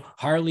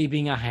 Harley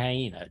being a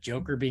hyena,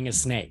 Joker being a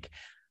snake,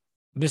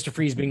 Mr.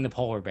 Freeze being the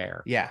polar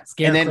bear. Yeah.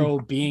 Scarecrow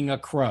being a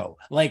crow.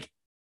 Like,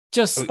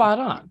 just spot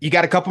on. You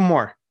got a couple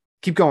more.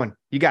 Keep going.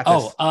 You got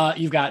this.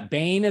 You've got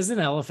Bane as an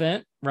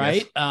elephant,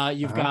 right? Yes.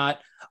 You've got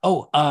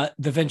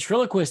the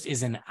ventriloquist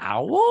is an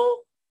owl?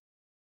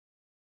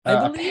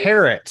 A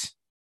parrot.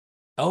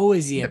 Oh,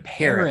 is he a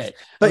parrot?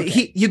 But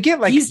you get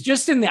like, he's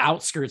just in the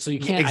outskirts, so you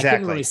can't. Exactly. I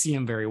couldn't really see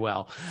him very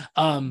well.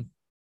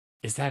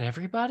 Is that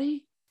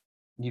everybody?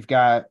 You've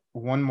got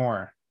one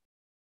more.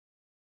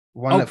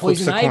 One that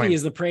Poison flips the Ivy coin.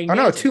 is the praying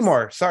mantis. mantis. 2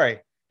 more. Sorry.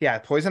 Yeah,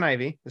 Poison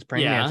Ivy is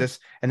praying mantis,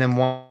 and then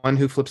one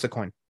who flips a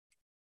coin.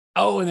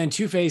 Oh, and then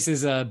Two-Face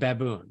is a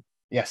baboon.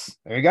 Yes,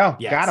 there you go.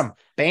 Yes. Got him.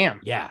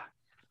 Bam. Yeah.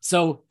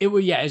 So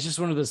it's just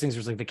one of those things where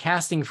it's like the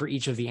casting for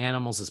each of the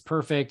animals is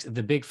perfect.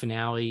 The big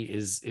finale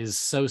is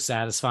so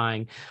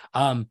satisfying.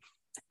 And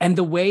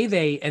the way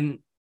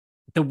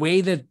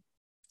that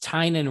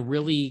Tynan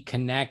really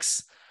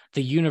connects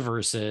the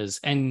universes,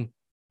 and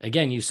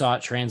again, you saw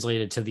it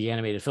translated to the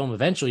animated film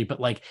eventually, but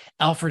like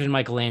Alfred and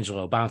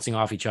Michelangelo bouncing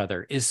off each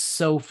other is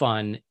so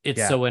fun.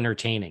 It's so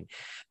entertaining.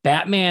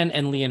 Batman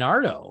and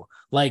Leonardo,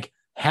 like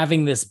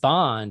having this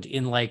bond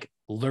in like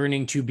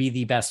learning to be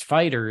the best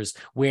fighters,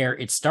 where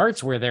it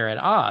starts where they're at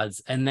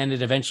odds and then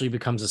it eventually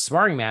becomes a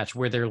sparring match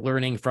where they're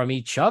learning from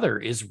each other,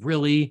 is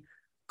really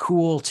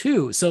cool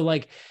too. So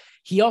like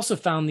he also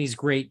found these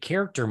great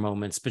character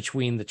moments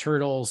between the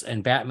Turtles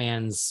and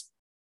Batman's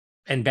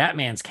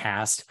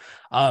cast,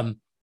 to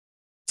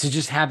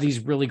just have these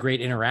really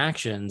great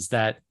interactions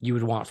that you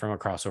would want from a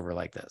crossover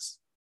like this.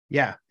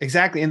 Yeah,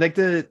 exactly. And like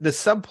the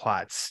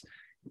subplots,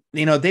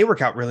 they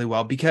work out really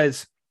well,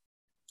 because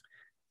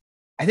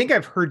I think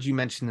I've heard you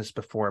mention this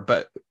before,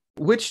 but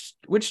which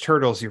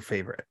turtle's your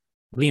favorite?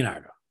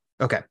 Leonardo.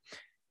 Okay.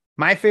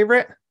 My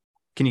favorite,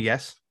 can you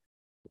guess?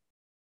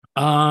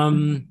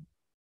 I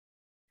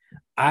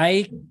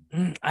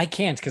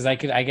can't, because I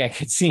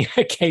could see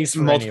a case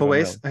for multiple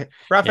ways. Really.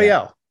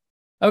 Raphael.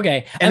 Yeah.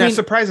 Okay. And that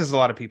surprises a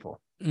lot of people.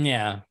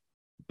 Yeah.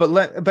 But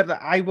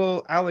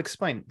I'll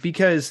explain,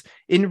 because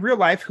in real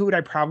life, who would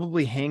I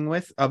probably hang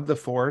with of the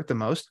 4 the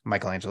most?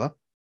 Michelangelo.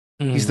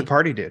 Mm-hmm. He's the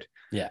party dude.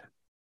 Yeah.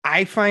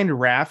 I find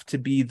Raph to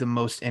be the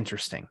most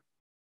interesting.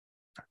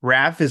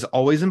 Raph is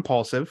always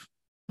impulsive.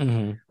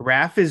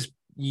 Raph is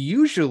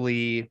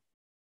usually,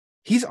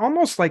 he's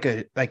almost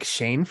like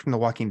Shane from The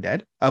Walking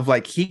Dead, of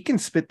like, he can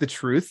spit the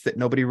truth that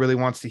nobody really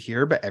wants to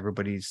hear, but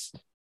everybody's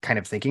kind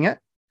of thinking it.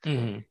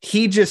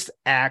 He just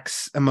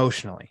acts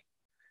emotionally.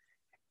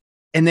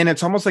 And then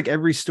it's almost like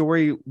every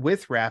story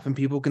with Raph, and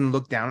people can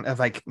look down of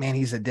like, man,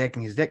 he's a dick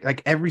and he's a dick.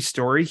 Like every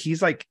story,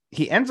 he's like,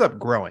 he ends up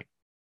growing.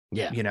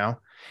 Yeah. You know?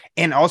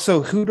 And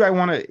also, who do I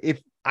want to,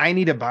 if I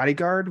need a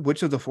bodyguard,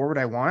 which of the four would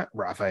I want?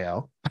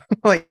 Raphael.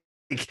 Like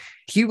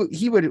he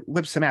would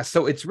whip some ass.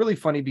 So it's really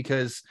funny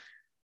because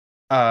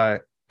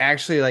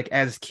actually, like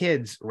as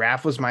kids,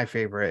 Raph was my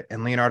favorite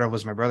and Leonardo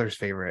was my brother's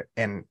favorite.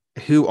 And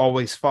who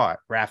always fought?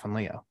 Raph and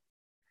Leo.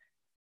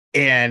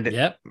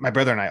 And my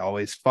brother and I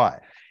always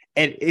fought.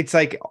 And it's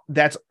like,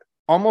 that's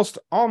almost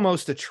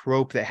a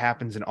trope that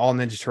happens in all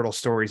Ninja Turtle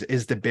stories,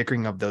 is the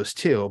bickering of those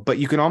two. But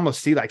you can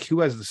almost see like who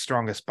has the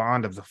strongest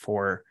bond of the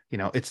four, you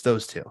know, it's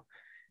those two.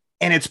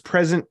 And it's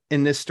present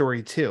in this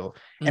story too.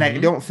 And I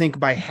don't think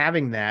by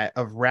having that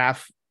of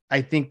Raph,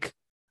 I think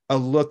a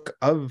look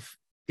of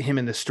him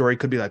in the story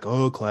could be like,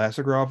 oh,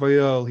 classic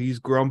Raphael, he's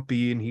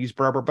grumpy and he's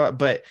blah, blah, blah.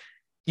 But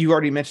you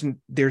already mentioned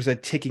there's a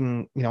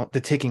ticking, you know,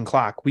 the ticking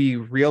clock. We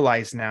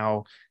realize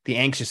now the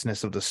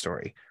anxiousness of the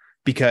story,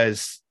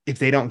 because if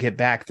they don't get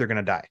back, they're going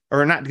to die,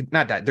 or not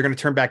die. They're going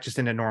to turn back just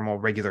into normal,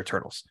 regular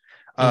turtles.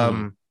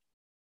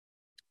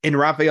 And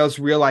Raphael's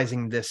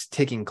realizing this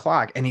ticking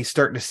clock, and he's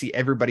starting to see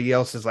everybody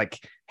else as like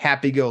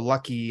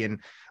happy-go-lucky, and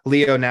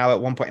Leo now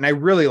at one point. And I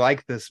really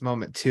like this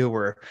moment too,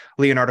 where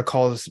Leonardo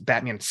calls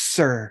Batman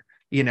sir,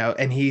 you know,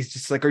 and he's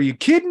just like, are you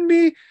kidding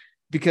me?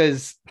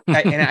 Because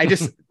I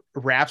just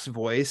Raph's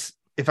voice,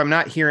 if I'm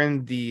not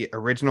hearing the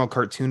original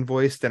cartoon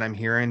voice, then I'm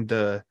hearing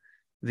the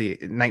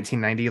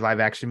 1990 live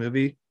action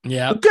movie.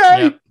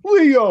 Okay.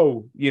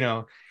 Leo, you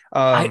know.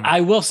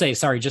 I will say,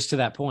 sorry, just to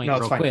that point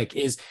real quick,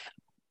 is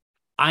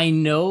I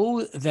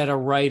know that a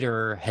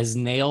writer has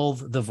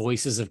nailed the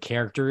voices of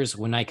characters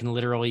when I can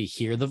literally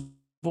hear the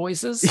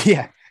voices.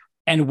 Yeah.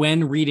 And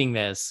when reading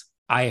this,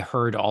 I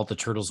heard all the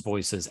Turtles'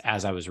 voices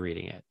as I was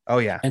reading it. Oh,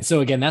 yeah. And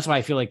so, again, that's why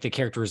I feel like the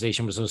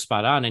characterization was so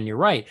spot on. And you're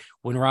right.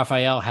 When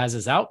Raphael has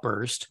his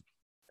outburst,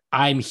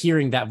 I'm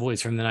hearing that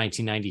voice from the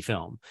 1990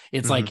 film.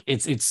 It's like,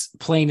 it's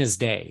plain as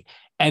day.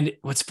 And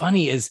what's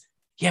funny is,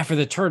 yeah, for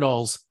the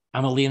Turtles,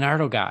 I'm a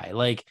Leonardo guy.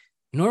 Like,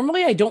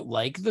 normally I don't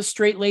like the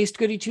straight-laced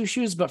goody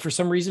two-shoes, but for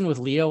some reason with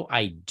Leo,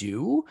 I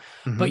do.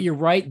 But you're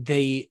right.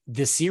 The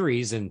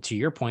series, and to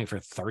your point, for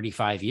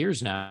 35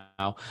 years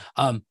now,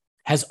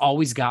 has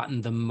always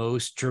gotten the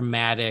most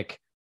dramatic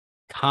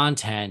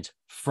content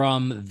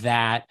from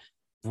that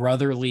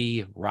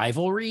brotherly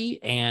rivalry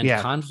and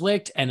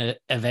conflict and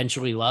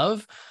eventually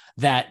love.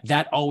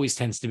 That always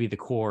tends to be the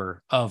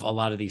core of a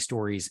lot of these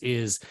stories,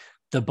 is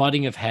the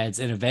butting of heads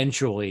and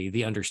eventually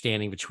the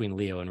understanding between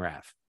Leo and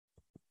Raph.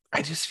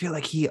 I just feel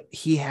like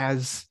he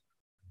has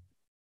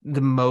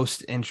the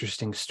most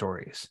interesting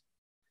stories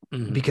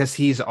because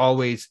he's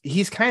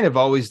kind of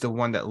always the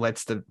one that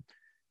lets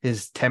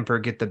his temper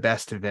get the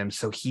best of him.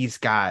 So he's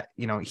got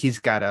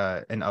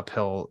an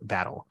uphill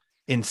battle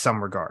in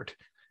some regard,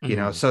 you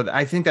know? So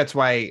I think that's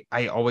why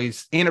I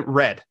always, and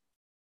red,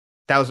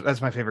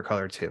 that's my favorite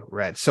color too,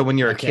 red. So when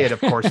you're a kid,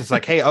 of course, it's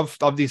like, hey, of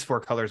these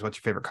four colors, what's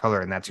your favorite color?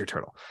 And that's your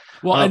turtle.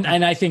 Well,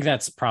 and I think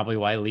that's probably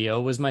why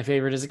Leo was my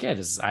favorite as a kid,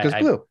 is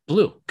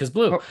blue.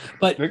 Oh,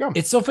 but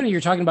it's so funny.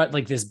 You're talking about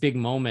like this big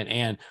moment.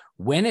 And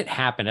when it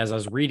happened, as I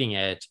was reading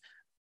it,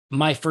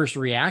 my first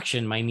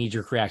reaction, my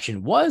knee-jerk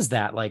reaction was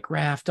that, like,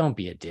 Raph, don't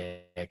be a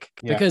dick,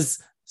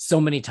 because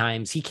so many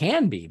times he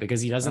can be,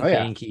 because he doesn't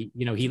think he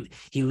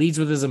leads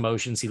with his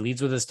emotions. He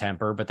leads with his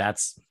temper, but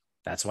that's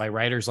why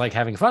writers like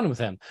having fun with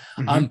him.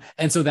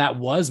 And so that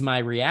was my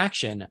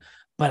reaction,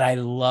 but I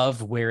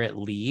love where it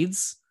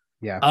leads.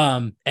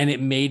 And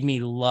it made me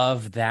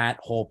love that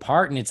whole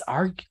part. And it's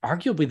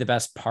arguably the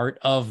best part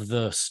of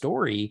the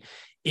story,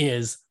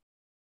 is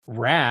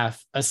Raph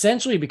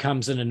essentially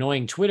becomes an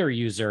annoying Twitter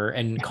user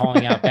and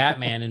calling out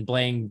Batman and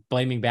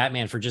blaming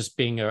Batman for just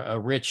being a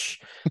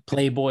rich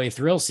playboy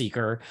thrill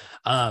seeker.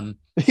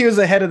 He was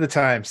ahead of the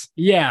times.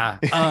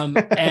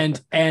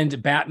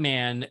 And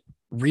Batman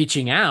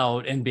reaching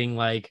out and being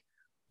like,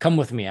 come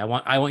with me. I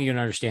want you to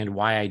understand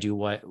why I do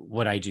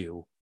what I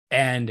do.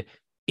 And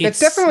it's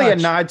definitely a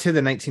nod to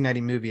the 1990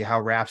 movie, how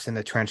Raph's in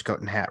the trench coat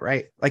and hat,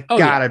 right? Like,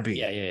 gotta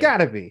be.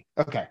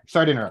 Okay.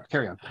 Sorry to interrupt.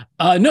 Carry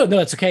on. No,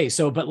 it's okay.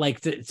 So, but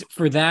like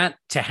for that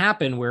to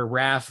happen, where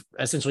Raph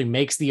essentially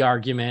makes the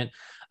argument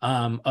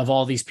of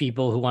all these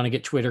people who want to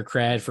get Twitter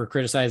cred for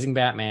criticizing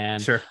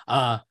Batman. Sure.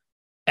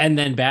 And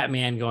then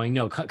Batman going,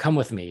 no, come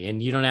with me.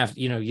 And you don't have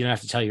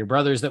to tell your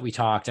brothers that we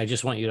talked. I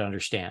just want you to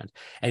understand.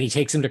 And he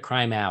takes him to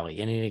Crime Alley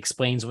and he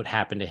explains what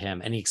happened to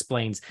him. And he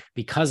explains,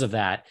 because of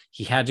that,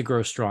 he had to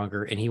grow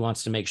stronger, and he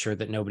wants to make sure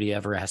that nobody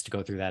ever has to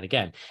go through that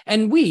again.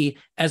 And we,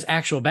 as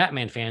actual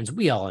Batman fans,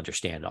 we all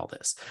understand all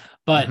this.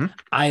 But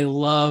I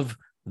love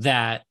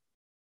that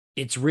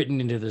it's written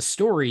into the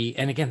story.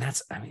 And again,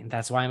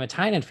 that's why I'm a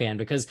Tynan fan,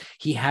 because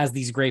he has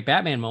these great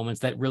Batman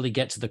moments that really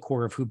get to the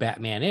core of who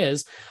Batman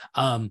is.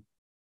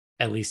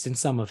 at least in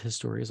some of his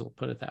stories, we'll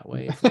put it that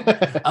way.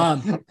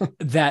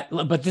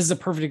 But this is a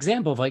perfect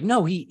example of like,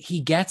 no,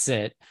 he gets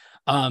it.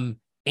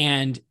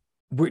 And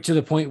we're to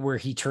the point where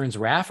he turns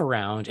Raph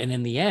around, and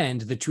in the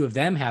end, the two of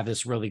them have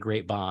this really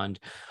great bond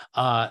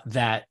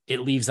that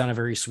it leaves on a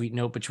very sweet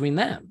note between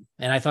them.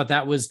 And I thought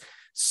that was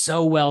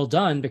so well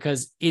done,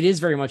 because it is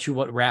very much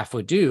what Raph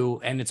would do,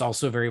 and it's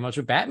also very much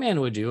what Batman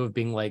would do, of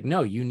being like,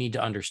 no, you need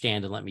to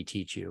understand and let me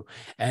teach you.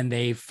 And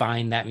they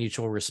find that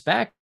mutual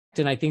respect,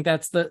 and I think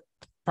that's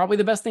probably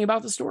the best thing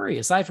about the story,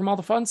 aside from all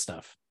the fun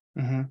stuff.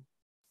 Mm-hmm.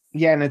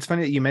 Yeah, and it's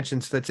funny that you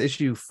mentioned, so that's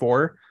issue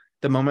 4,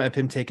 the moment of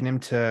him taking him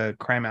to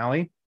Crime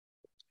Alley.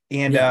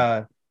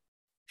 And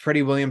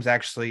Freddie Williams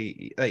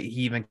actually,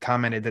 he even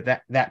commented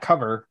that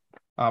cover,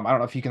 I don't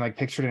know if you can like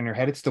picture it in your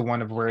head. It's the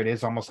one of where it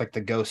is almost like the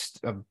ghost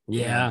of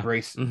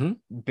Brace,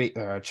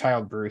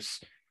 child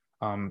Bruce,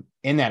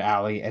 in that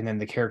alley, and then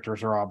the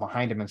characters are all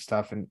behind him and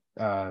stuff. And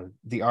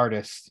the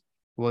artist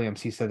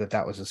Williams, he said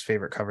that was his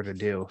favorite cover to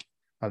do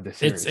of the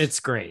series. It's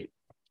great.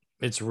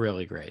 It's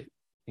really great.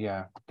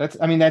 Yeah,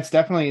 that's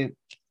definitely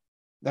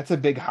a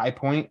big high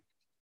point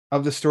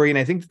of the story, and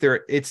I think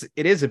that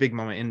it is a big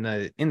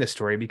moment in the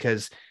story,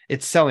 because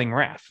it's selling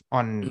Raph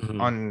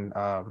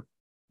on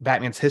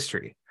Batman's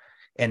history,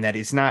 and that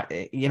he's not,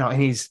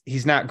 and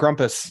he's not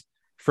grumpus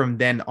from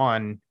then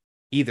on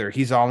either.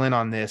 He's all in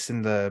on this,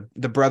 and the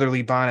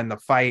brotherly bond and the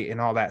fight and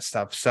all that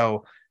stuff.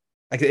 So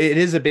like, it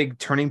is a big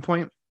turning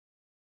point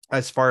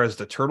as far as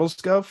the Turtles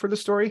go for the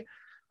story.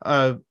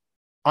 On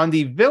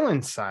the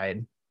villain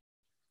side,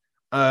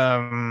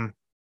 I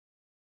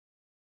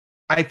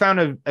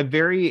found a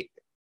very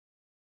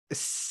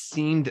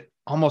seemed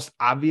almost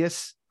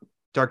obvious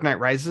Dark Knight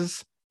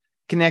Rises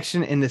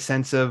connection, in the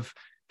sense of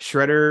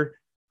Shredder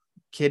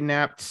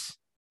kidnapped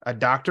a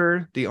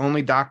doctor, the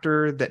only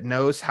doctor that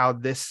knows how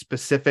this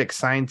specific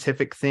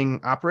scientific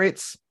thing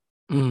operates.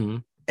 Mm-hmm.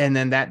 And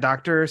then that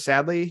doctor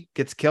sadly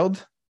gets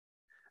killed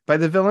by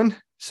the villain.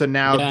 So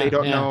now they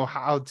don't know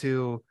how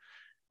to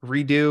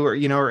redo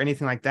or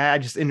anything like that. I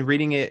just, in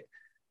reading it,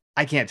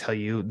 I can't tell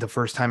you the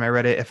first time I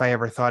read it, if I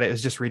ever thought it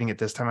was just reading it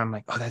this time, I'm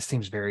like, oh, that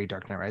seems very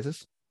Dark Knight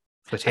Rises.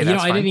 Which, hey,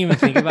 I didn't even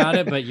think about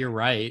it, but you're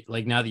right.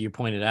 Like, now that you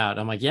pointed out,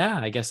 I'm like, yeah,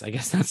 I guess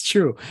that's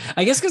true.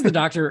 I guess because the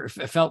doctor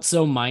felt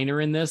so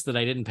minor in this that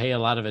I didn't pay a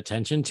lot of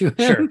attention to him.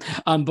 Sure.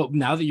 But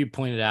now that you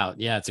pointed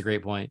out, yeah, it's a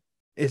great point.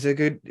 It's a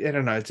good, I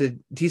don't know, it's a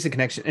decent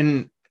connection.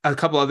 And a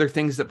couple other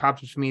things that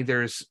popped up to me.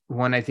 There's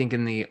one, I think,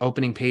 in the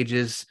opening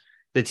pages,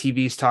 the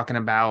TV's talking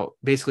about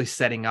basically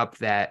setting up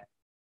that,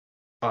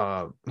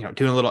 doing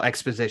a little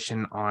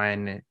exposition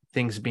on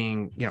things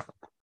being,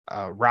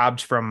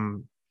 robbed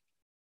from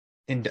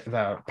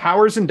the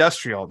Powers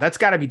Industrial. That's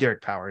got to be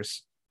Derek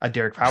Powers. A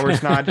Derek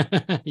Powers nod.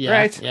 Yeah,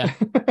 right. Yeah.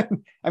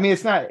 I mean,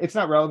 it's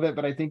not relevant,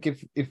 but I think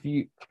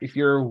if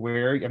you're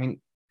aware, I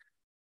mean,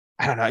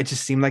 I don't know, it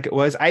just seemed like it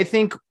was. I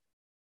think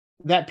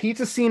that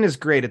pizza scene is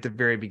great at the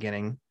very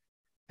beginning,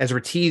 as we're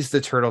teased the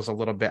Turtles a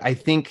little bit. I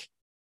think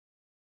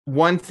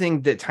one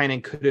thing that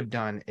Tynan could have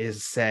done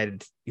is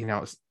said,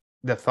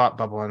 the thought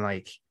bubble, and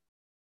like,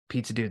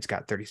 pizza dude's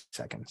got 30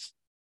 seconds.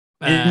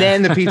 And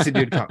then the pizza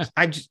dude comes.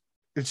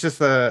 It's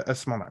just a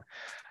small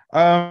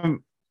note.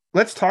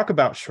 Let's talk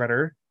about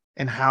Shredder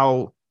and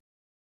how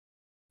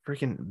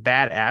freaking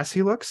badass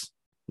he looks.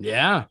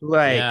 Yeah.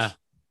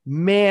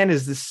 Man,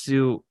 is this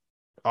suit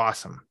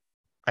awesome.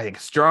 I think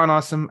it's drawn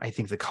awesome. I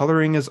think the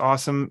coloring is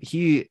awesome.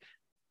 He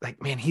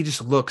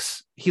just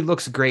looks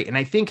great. And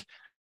I think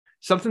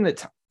something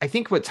that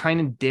what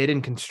Tynan did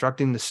in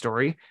constructing the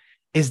story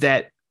is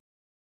that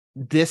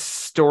this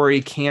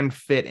story can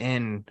fit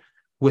in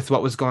with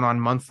what was going on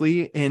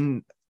monthly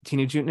in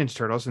Teenage Mutant Ninja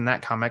Turtles, in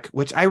that comic,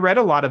 which I read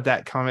a lot of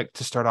that comic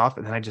to start off,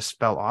 and then I just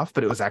fell off,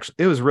 but it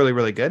was really,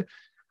 really good.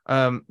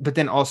 But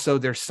then also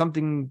there's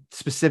something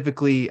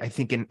specifically, I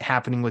think,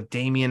 happening with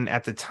Damian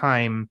at the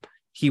time.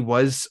 He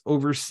was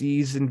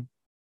overseas and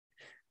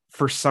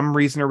for some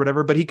reason or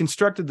whatever, but he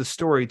constructed the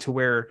story to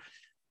where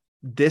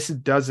this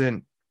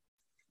doesn't,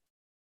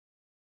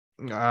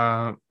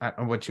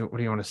 what do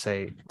you want to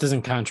say?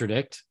 Doesn't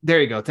contradict.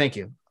 There you go. Thank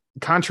you.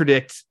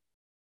 Contradict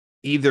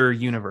either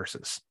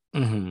universes.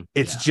 Mm-hmm.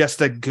 It's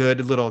just a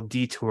good little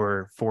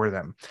detour for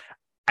them.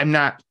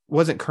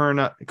 Wasn't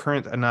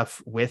current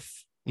enough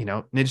with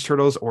Ninja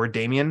Turtles or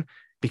Damian,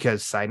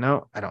 because side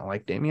note, I don't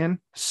like Damian.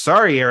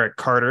 Sorry, Eric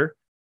Carter,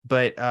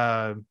 but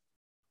I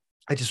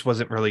just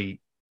wasn't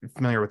really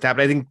familiar with that.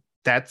 But I think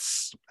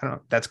that's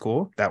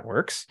cool. That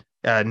works.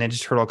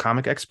 Ninja Turtle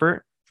comic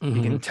expert. Mm-hmm.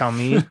 You can tell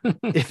me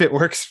if it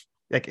works,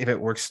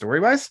 story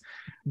wise.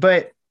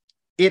 But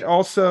it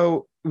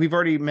also, we've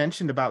already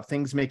mentioned about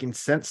things making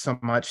sense so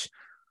much.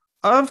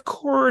 Of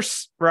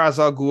course, Ra's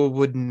al Ghul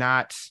would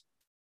not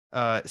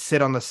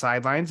sit on the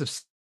sidelines of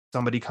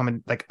somebody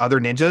coming, like other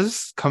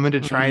ninjas coming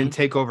to try and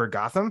take over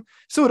Gotham.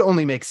 So it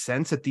only makes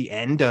sense at the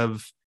end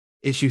of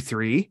issue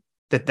 3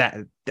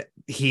 that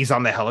he's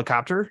on the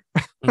helicopter.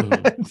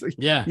 Mm-hmm.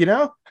 Yeah.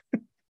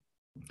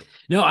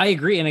 No, I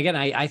agree. And again,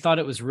 I thought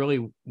it was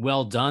really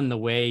well done the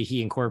way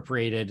he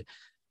incorporated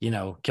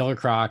Killer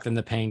Croc, then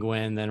the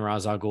Penguin, then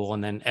Ra's al Ghul,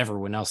 and then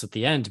everyone else at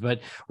the end.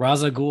 But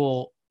Ra's al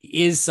Ghul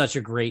is such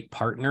a great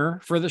partner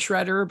for the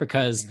Shredder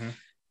because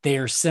they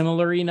are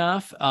similar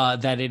enough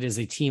that it is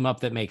a team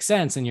up that makes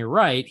sense. And you're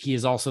right, he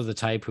is also the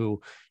type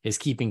who is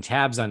keeping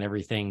tabs on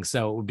everything.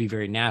 So it would be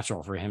very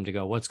natural for him to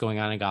go, what's going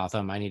on in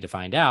Gotham? I need to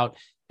find out.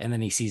 And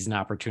then he sees an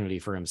opportunity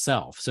for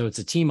himself. So it's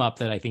a team up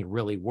that I think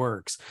really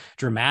works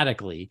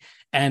dramatically.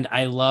 And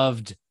I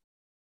loved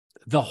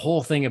the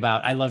whole thing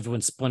I loved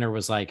when Splinter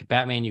was like,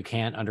 Batman, you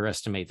can't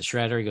underestimate the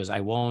Shredder. He goes, I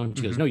won't.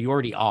 He goes, no, you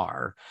already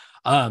are.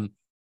 And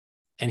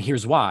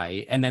here's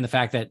why. And then the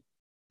fact that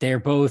they're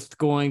both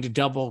going to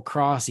double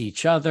cross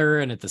each other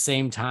and at the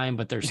same time,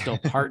 but they're still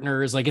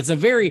partners. Like it's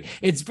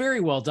very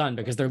well done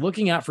because they're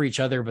looking out for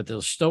each other, but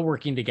they're still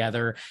working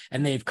together.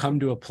 And they've come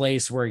to a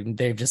place where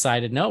they've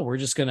decided, no, we're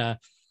just going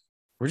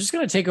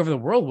to take over the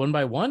world one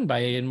by one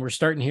and we're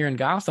starting here in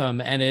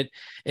Gotham. And it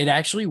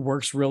actually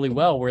works really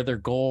well where their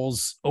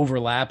goals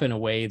overlap in a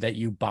way that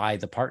you buy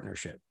the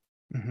partnership.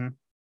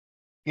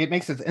 It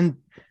makes sense. And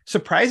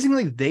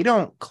surprisingly, they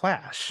don't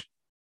clash,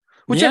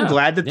 which I'm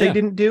glad that they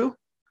didn't do.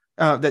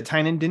 That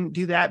Tynion didn't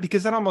do that,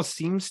 because that almost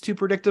seems too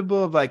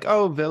predictable of like,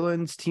 oh,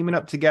 villains teaming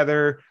up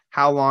together.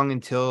 How long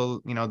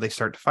until, they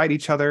start to fight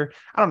each other?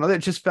 I don't know. That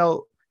just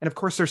felt, and of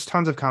course there's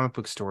tons of comic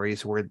book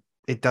stories where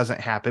it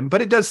doesn't happen,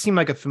 but it does seem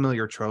like a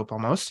familiar trope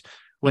almost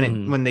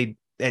when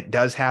it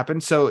does happen.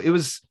 So it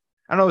was,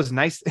 I don't know, it was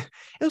nice. It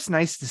was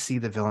nice to see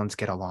the villains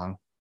get along,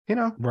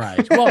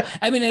 Right. Well,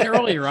 I mean, and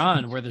earlier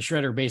on where the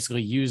Shredder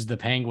basically used the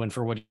Penguin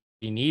for what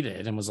he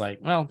needed and was like,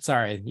 well,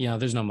 sorry,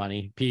 there's no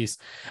money, peace.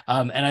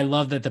 And I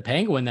love that the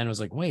Penguin then was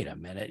like, wait a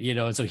minute,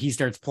 and so he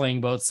starts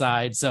playing both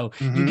sides. So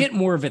you get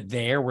more of it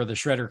there where the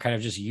Shredder kind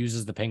of just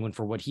uses the Penguin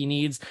for what he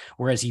needs,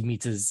 whereas he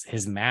meets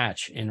his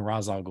match in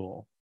Ra's al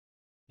Ghul.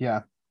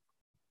 Yeah.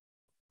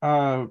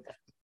 So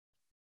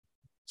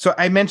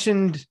I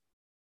mentioned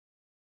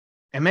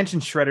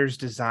Shredder's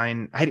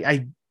design.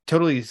 I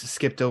totally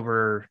skipped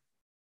over.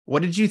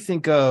 What did you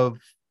think of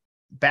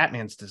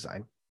Batman's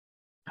design?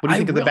 What do you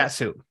think of the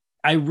Batsuit?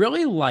 I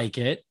really like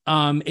it.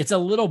 It's a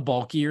little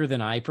bulkier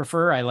than I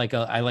prefer. I like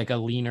a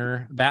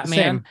leaner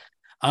Batman.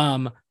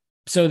 Same.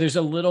 So there's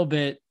a little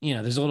bit,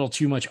 there's a little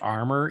too much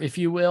armor, if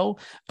you will.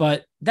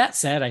 But that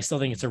said, I still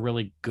think it's a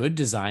really good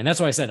design. That's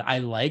why I said I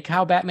like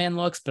how Batman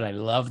looks, but I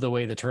love the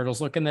way the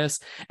Turtles look in this.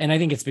 And I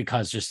think it's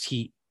because just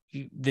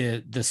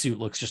the suit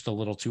looks just a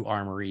little too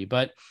armory,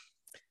 but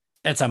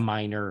that's a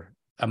minor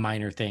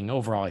thing.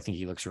 Overall, I think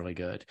he looks really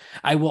good.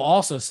 I will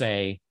also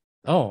say,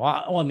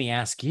 let me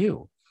ask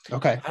you.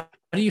 Okay. How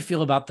do you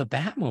feel about the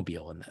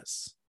Batmobile in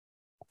this?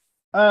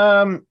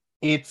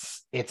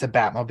 It's a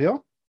Batmobile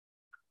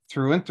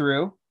through and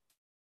through.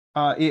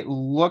 It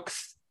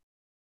looks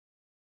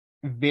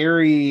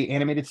very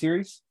animated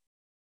series.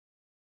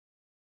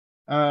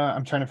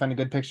 I'm trying to find a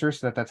good picture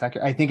so that's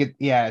accurate. I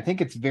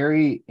think it's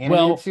very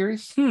animated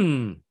series.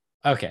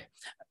 Okay.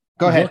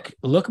 Go ahead.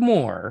 Look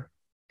more.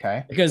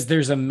 Okay. Because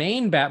there's a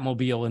main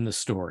Batmobile in the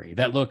story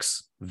that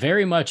looks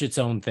very much its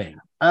own thing.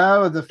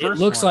 Oh, the first one.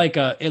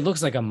 It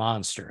looks like a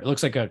monster. It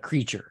looks like a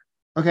creature.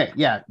 Okay,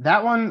 yeah,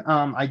 that one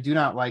I do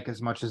not like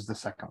as much as the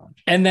second one.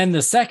 And then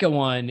the second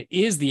one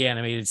is the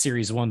animated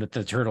series one that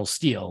the Turtles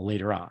steal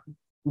later on.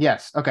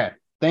 Yes, okay.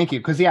 Thank you.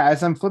 Because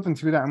as I'm flipping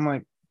through that, I'm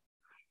like,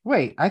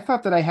 wait, I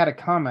thought that I had a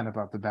comment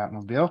about the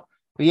Batmobile.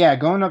 But yeah,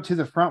 going up to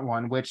the front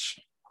one, which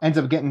ends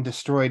up getting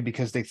destroyed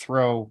because they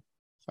throw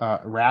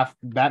Raph.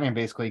 Batman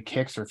basically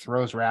kicks or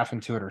throws Raph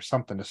into it or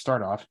something to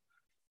start off.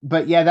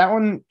 But yeah, that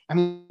one, I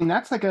mean,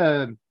 that's like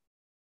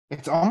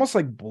it's almost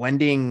like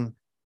blending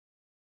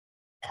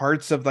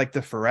parts of like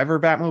the Forever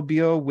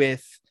Batmobile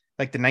with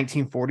like the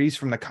 1940s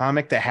from the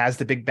comic that has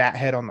the big bat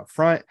head on the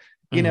front.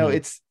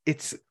 It's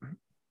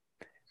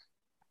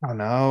I don't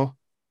know.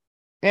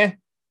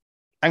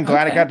 I'm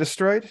glad it got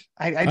destroyed.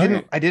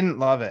 I didn't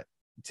love it,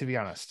 to be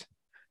honest.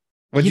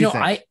 What do you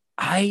think?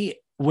 I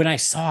when I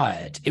saw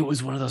it, it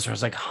was one of those where I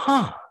was like,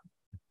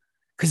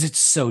 because it's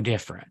so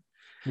different.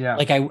 Yeah.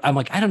 Like I'm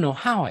like, I don't know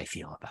how I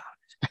feel about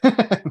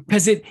it.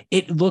 Because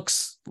it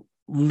looks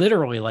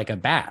literally like a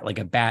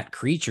bat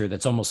creature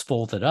that's almost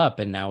folded up,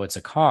 and now it's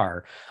a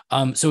car.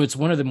 So it's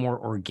one of the more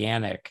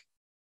organic,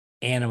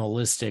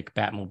 animalistic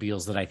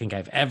Batmobiles that I think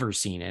I've ever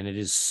seen, and it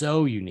is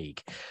so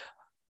unique.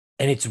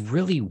 And it's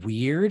really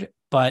weird,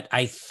 but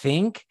I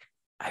think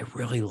I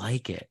really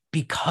like it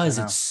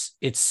because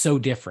it's so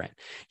different.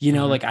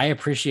 Like I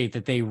appreciate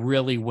that they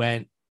really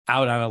went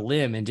out on a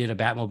limb and did a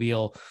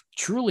Batmobile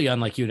truly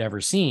unlike you'd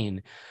ever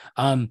seen.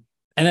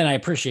 And then I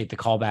appreciate the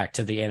callback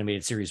to the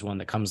animated series one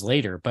that comes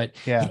later. But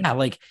yeah,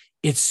 like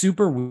it's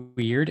super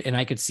weird. And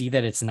I could see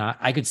that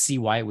I could see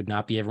why it would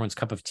not be everyone's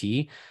cup of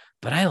tea,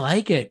 but I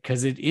like it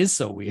because it is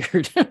so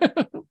weird.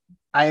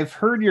 I've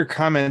heard your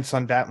comments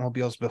on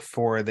Batmobiles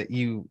before that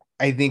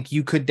I think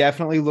you could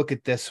definitely look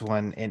at this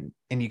one and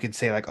you could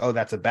say like, oh,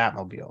 that's a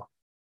Batmobile.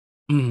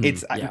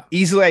 It's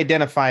easily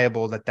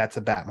identifiable that that's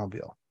a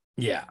Batmobile.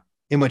 Yeah.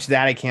 In which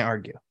that I can't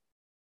argue.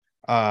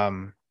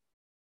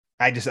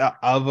 I just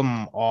of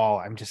them all,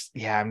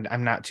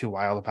 I'm not too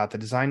wild about the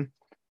design.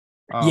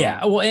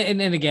 Yeah, well,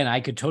 and again,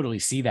 I could totally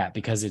see that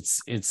because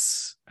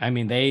it's. I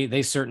mean,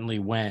 they certainly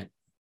went.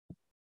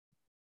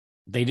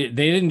 They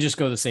didn't just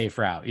go the safe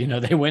route,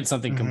 they went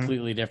something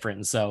completely different.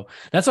 And so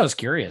that's why I was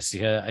curious.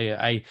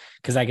 Yeah,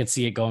 because I could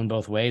see it going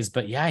both ways.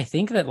 But yeah, I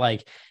think that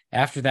like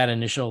after that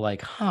initial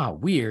like,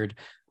 weird,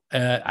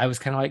 I was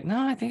kind of like, no,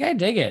 I think I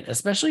dig it,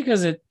 especially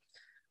because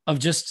of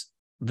just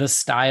the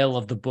style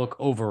of the book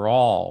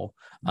overall.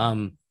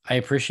 I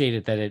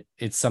appreciated that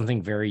it's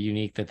something very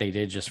unique that they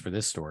did just for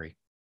this story.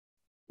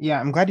 Yeah,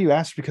 I'm glad you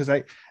asked because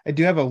I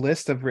do have a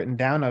list of written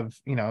down of,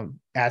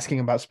 asking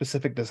about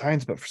specific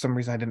designs, but for some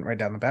reason I didn't write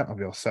down the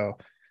Batmobile. So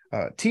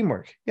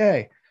teamwork.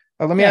 Yay.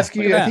 Let me ask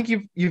you, I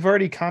think you've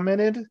already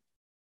commented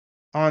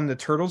on the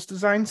Turtles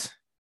designs.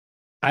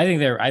 I think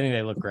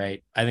they look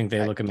great. I think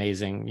they look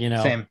amazing,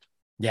 Same.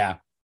 Yeah.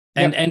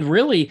 And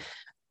really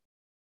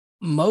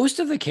most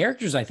of the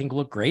characters I think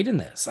look great in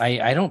this.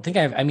 I don't think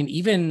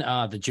even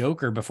the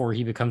Joker before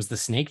he becomes the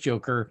Snake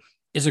Joker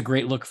is a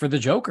great look for the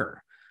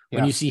Joker.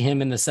 When you see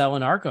him in the cell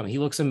in Arkham, he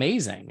looks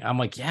amazing. I'm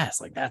like,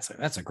 yes, like that's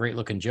a great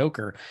looking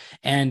Joker.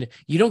 And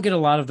you don't get a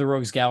lot of the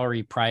Rogues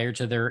Gallery prior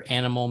to their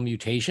animal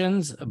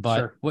mutations,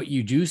 but what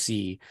you do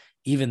see,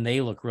 even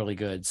they look really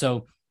good.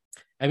 So,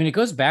 I mean, it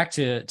goes back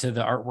to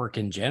the artwork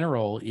in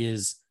general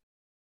is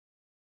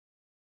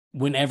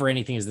whenever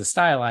anything is the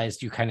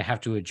stylized, you kind of have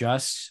to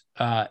adjust.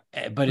 But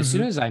as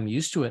soon as I'm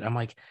used to it, I'm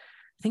like,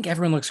 I think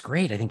everyone looks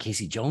great. I think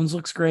Casey Jones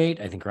looks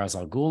great. I think Ra's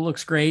al Ghul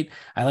looks great.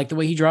 I like the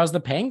way he draws the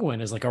Penguin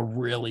as like a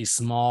really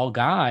small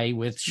guy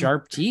with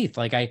sharp teeth.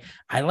 Like I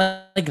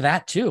like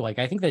that too. Like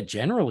I think that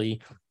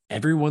generally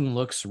everyone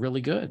looks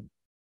really good.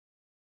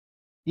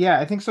 Yeah,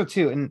 I think so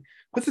too. And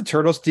with the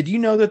Turtles, did you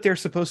know that they're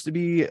supposed to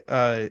be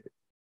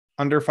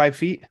under 5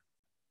 feet,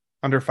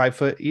 under 5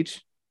 foot each?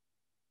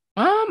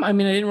 I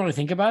mean, I didn't really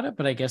think about it,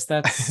 but I guess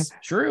that's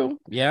true.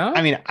 Yeah.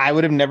 I mean, I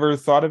would have never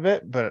thought of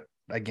it, but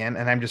again,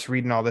 and I'm just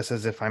reading all this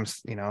as if I'm,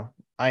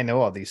 I know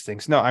all these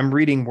things. No, I'm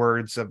reading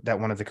words that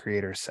one of the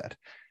creators said.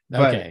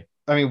 But okay.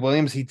 I mean,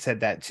 Williams, he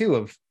said that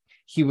too.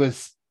 He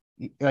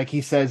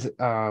says,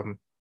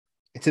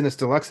 it's in this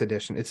deluxe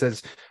edition. It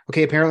says,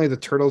 okay, apparently the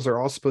Turtles are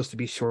all supposed to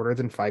be shorter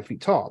than 5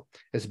 feet tall.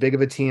 As big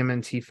of a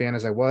TMNT fan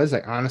as I was, I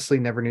honestly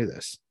never knew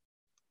this.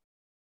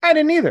 I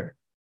didn't either.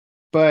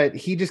 But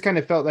he just kind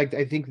of felt like,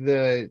 I think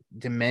the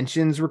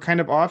dimensions were kind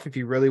of off if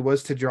he really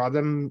was to draw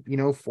them,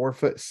 4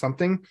 foot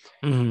something.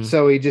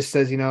 So he just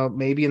says,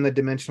 maybe in the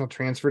dimensional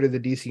transfer to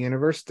the DC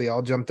universe, they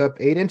all jumped up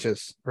 8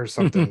 inches or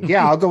something.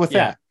 Yeah, I'll go with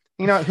that.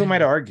 Who am I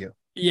to argue?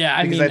 Yeah,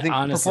 I mean, I think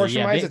honestly,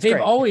 they've great.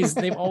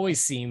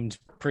 always seemed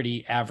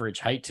pretty average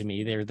height to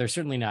me. They're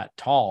certainly not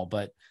tall,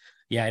 but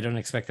yeah, I don't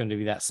expect them to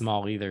be that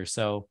small either.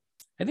 So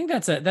I think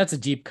that's a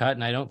deep cut,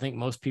 and I don't think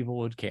most people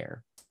would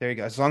care. There you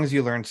go. As long as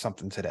you learned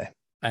something today.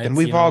 And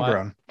we've all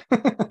grown.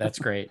 That's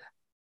great.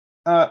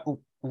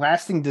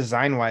 Lasting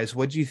design wise,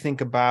 what do you think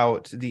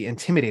about the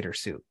Intimidator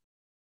suit?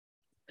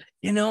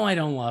 I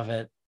don't love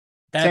it.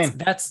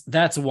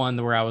 That's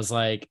one where I was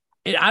like,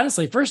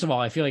 honestly, first of all,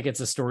 I feel like it's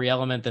a story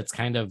element that's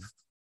kind of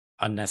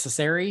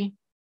unnecessary.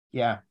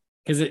 Yeah.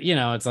 Because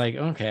it's like,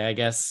 okay, I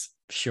guess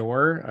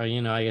sure.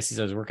 I guess he's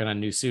always working on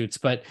new suits,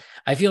 but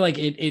I feel like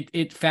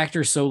it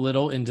factors so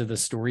little into the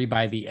story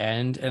by the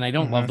end. And I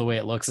don't love the way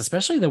it looks,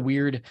 especially the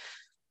weird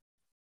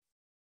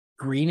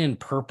green and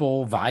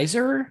purple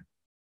visor.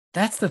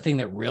 That's the thing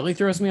that really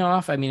throws me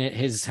off. I mean,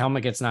 his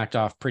helmet gets knocked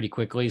off pretty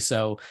quickly,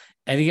 so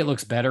I think it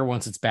looks better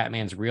once it's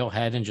Batman's real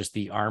head and just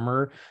the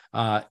armor,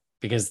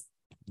 because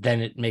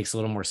then it makes a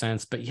little more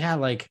sense. But yeah,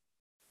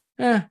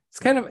 it's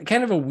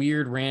kind of a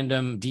weird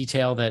random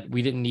detail that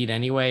we didn't need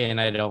anyway, and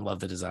I don't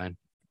love the design.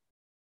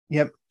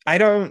 Yep,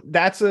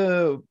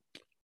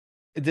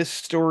 this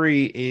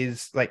story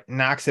is like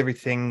knocks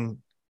everything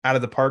out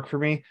of the park for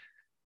me.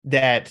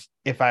 That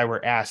if I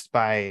were asked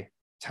by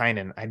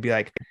Tynan, I'd be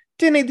like,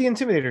 didn't need the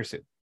Intimidator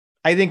suit.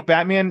 I think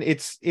Batman,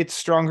 it's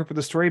stronger for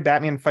the story.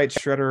 Batman fights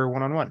Shredder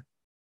one-on-one.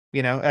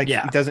 He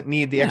doesn't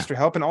need the extra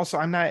help. And also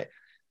I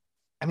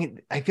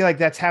feel like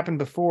that's happened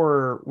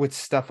before with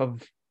stuff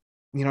of,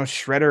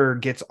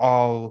 Shredder gets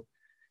all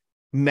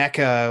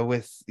mecha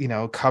with,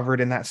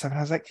 covered in that stuff. And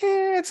I was like,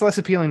 it's less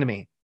appealing to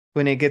me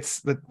when it gets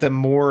the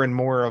more and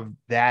more of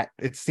that.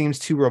 It seems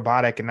too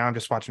robotic. And now I'm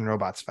just watching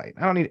robots fight.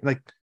 I don't need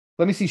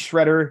let me see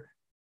Shredder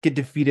get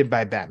defeated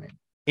by Batman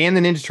and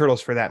the Ninja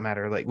Turtles for that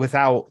matter,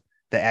 without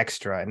the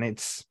extra. And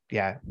it's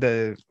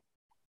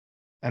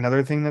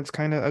another thing that's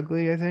kind of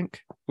ugly, I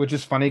think, which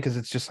is funny because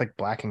it's just like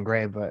black and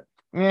gray, but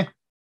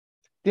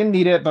didn't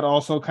need it. But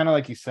also kind of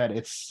like you said,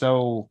 it's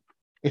so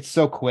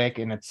quick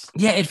and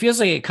it feels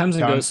like it comes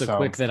and goes so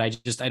quick that I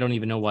don't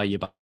even know why you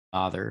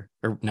bother,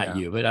 or not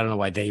you, but I don't know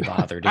why they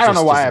bothered. I don't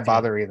know why I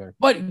bother either.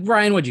 But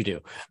Ryan, what'd you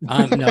do?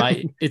 No,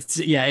 it's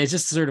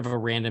just sort of a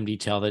random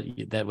detail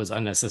that was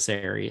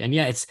unnecessary. And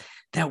yeah, it's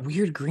that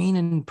weird green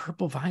and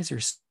purple visor,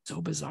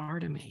 so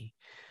bizarre to me.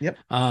 Yep.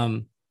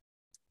 I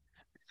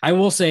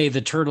will say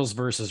the Turtles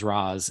versus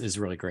Ra's is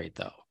really great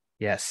though.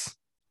 Yes.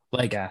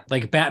 Like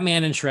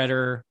Batman and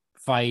Shredder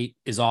fight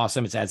is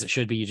awesome. It's as it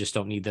should be. You just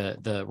don't need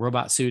the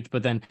robot suits.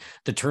 But then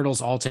the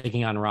turtles all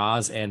taking on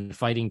Roz and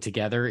fighting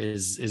together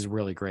is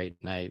really great.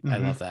 And I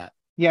love that.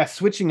 Yeah,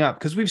 switching up,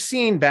 because we've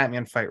seen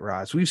Batman fight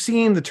Roz. We've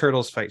seen the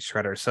Turtles fight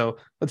Shredder. So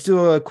let's do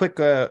a quick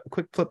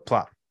flip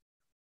flop.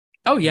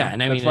 Oh yeah,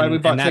 and I that's mean, why we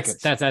bought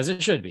tickets. That's as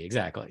it should be.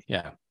 Exactly.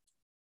 Yeah.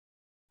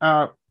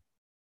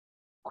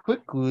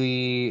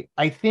 Quickly,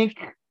 I think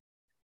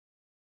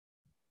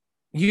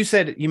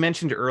you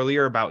mentioned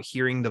earlier about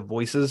hearing the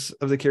voices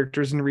of the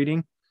characters in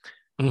reading.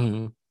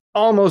 Mm-hmm.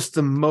 Almost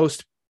the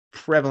most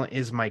prevalent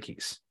is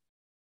Mikey's.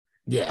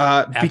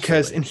 Yeah,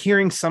 because in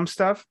hearing some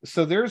stuff,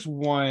 so there's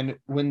one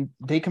when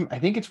they come, I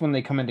think it's when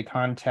they come into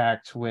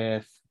contact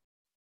with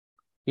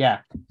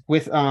Killer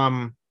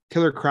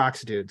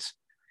Croc's dudes,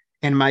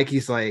 and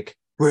Mikey's like,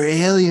 "We're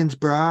aliens,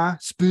 brah,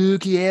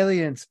 spooky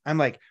aliens." I'm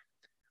like,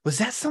 was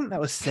that something that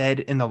was said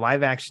in the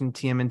live action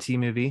TMNT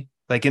movie?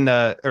 Like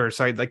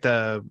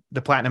the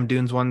Platinum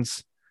Dunes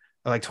ones,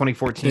 like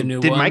 2014.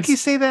 Did ones? Mikey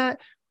say that?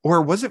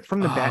 Or was it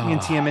from the Batman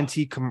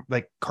TMNT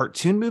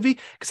cartoon movie?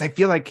 Because I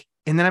feel like,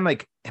 and then I'm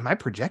like, am I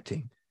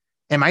projecting?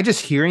 Am I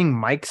just hearing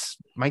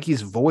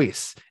Mikey's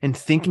voice and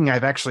thinking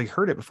I've actually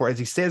heard it before as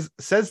he says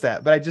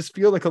that? But I just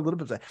feel like a little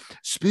bit of like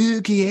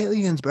spooky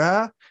aliens,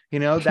 brah.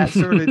 That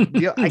sort of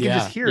deal. I can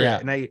just hear it,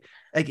 and I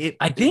like it.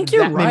 I think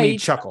you're right. Made me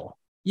chuckle.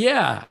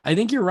 Yeah, I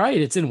think you're right.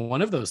 It's in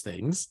one of those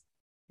things.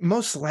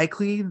 Most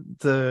likely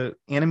the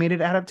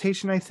animated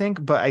adaptation, I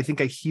think, but I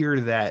think I hear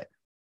that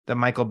the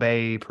Michael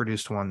Bay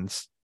produced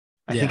ones.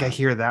 I think I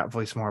hear that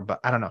voice more, but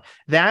I don't know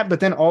that. But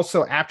then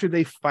also after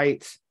they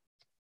fight,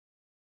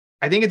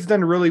 I think it's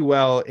done really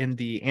well in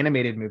the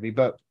animated movie.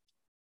 But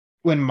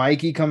when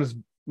Mikey comes,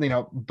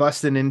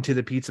 busting into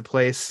the pizza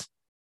place,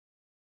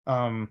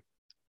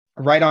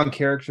 right on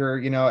character,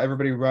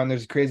 everybody run.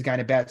 There's a crazy guy in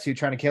a bat suit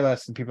trying to kill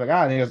us, and people are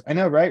like, and he goes, "I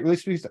know, right? Really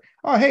spooky stuff.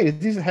 Oh, hey,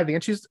 these have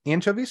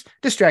anchovies."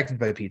 Distracted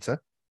by pizza,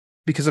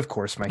 because of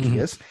course Mikey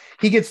is.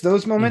 He gets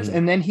those moments,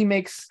 and then he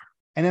makes.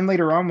 And then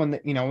later on,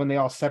 when they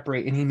all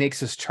separate, and he makes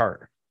his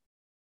chart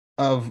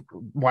of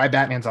why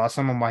Batman's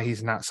awesome and why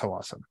he's not so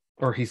awesome,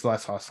 or he's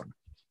less awesome.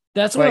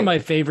 That's one of my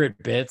favorite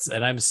bits,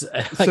 and I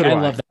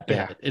love that bit.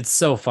 Yeah. It's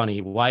so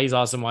funny why he's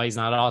awesome, why he's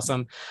not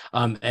awesome,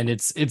 and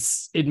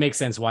it makes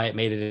sense why it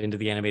made it into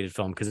the animated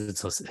film because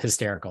it's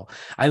hysterical.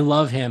 I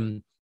love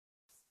him,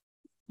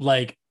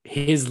 like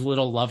his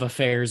little love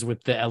affairs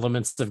with the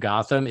elements of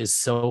Gotham is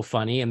so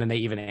funny, and then they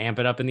even amp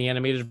it up in the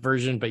animated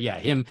version. But yeah,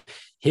 him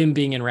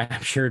being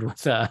enraptured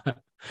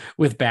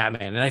with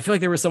Batman, and I feel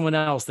like there was someone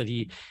else that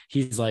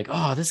he's like,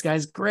 "Oh, this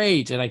guy's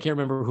great," and I can't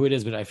remember who it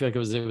is, but I feel like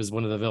it was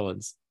one of the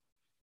villains.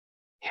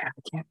 Yeah,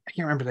 I can't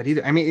remember that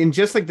either. I mean, and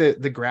just like the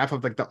graph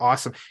of like the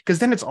awesome, because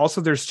then it's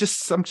also there's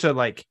just such a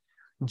like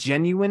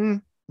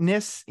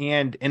genuineness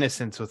and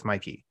innocence with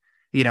Mikey.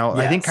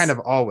 I think kind of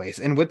always,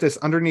 and with this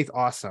underneath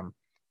awesome.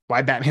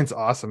 Why Batman's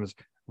awesome is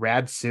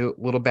rad suit,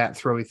 little bat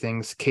throwy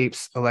things,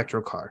 capes,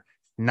 electro car.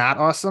 Not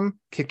awesome,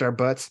 kicked our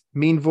butts,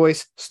 mean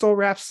voice, stole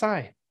Raph's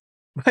sigh.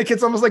 Like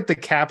it's almost like the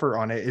capper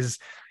on it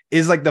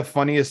is like the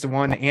funniest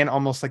one and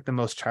almost like the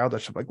most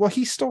childish. I'm like, well,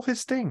 he stole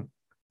his thing,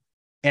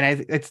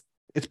 and it's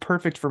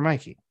perfect for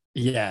Mikey.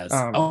 Yes.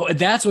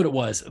 That's what it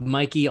was.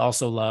 Mikey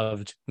also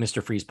loved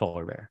Mr. Freeze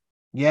polar bear.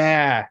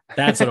 Yeah,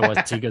 that's what it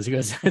was. He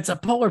goes, it's a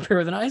polar bear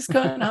with an ice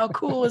gun. How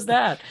cool is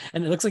that?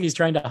 And it looks like he's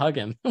trying to hug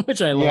him,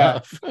 which I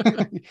love.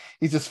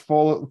 He's just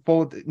full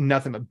of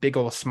nothing but big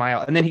old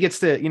smile. And then he gets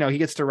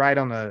to ride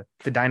on the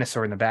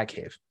dinosaur in the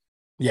Batcave.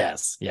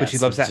 Yes. Which he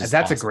loves. That's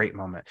awesome. A great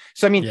moment.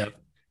 So I mean,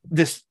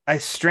 this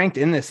strength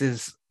in this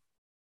is,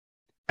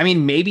 I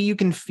mean, maybe you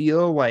can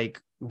feel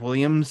like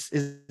Williams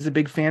is a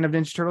big fan of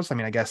Ninja Turtles. I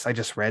mean, I guess I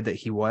just read that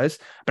he was,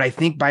 but I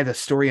think by the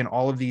story and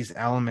all of these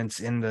elements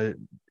in the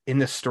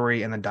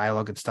story and the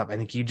dialogue and stuff, I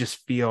think you just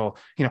feel,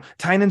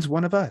 Tynan's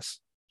one of us.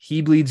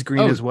 He bleeds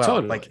green as well.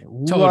 Totally.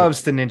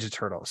 Loves the Ninja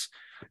Turtles.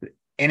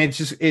 And I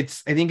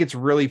think it's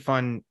really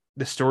fun.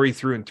 The story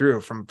through and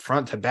through from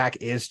front to back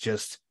is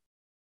just,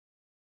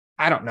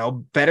 I don't know,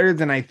 better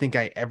than I think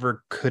I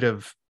ever could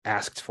have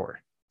asked for.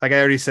 Like I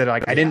already said, I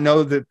didn't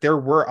know that there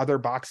were other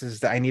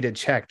boxes that I needed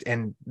checked,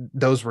 and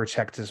those were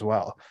checked as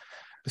well.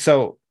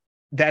 So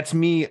that's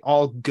me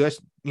all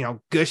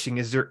gushing.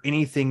 Is there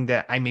anything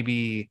that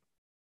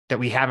that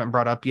we haven't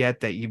brought up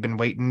yet that you've been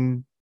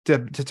waiting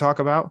to talk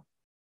about?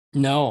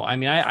 No, I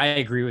mean, I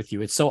agree with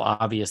you. It's so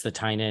obvious that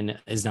Tynan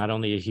is not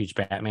only a huge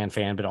Batman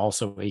fan, but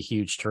also a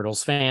huge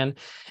Turtles fan.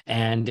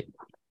 And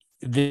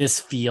this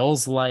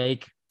feels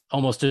like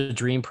almost a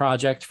dream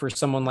project for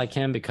someone like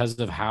him because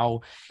of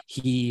how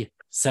he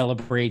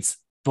celebrates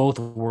both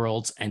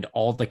worlds and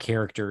all the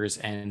characters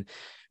and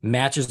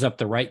matches up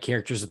the right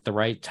characters at the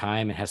right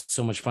time and has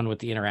so much fun with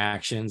the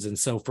interactions. And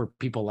so for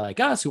people like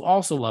us who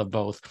also love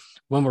both,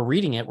 when we're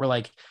reading it, we're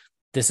like,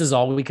 this is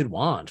all we could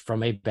want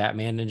from a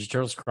Batman Ninja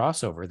Turtles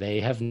crossover.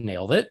 They have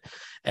nailed it.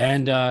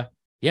 And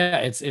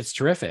it's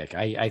terrific.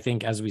 I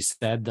think, as we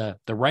said, the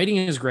writing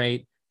is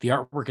great. The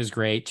artwork is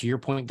great. To your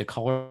point, the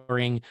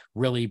coloring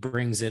really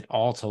brings it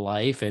all to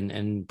life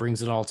and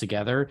brings it all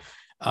together.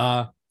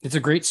 It's a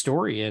great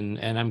story, and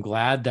I'm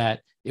glad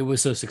that it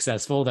was so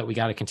successful that we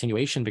got a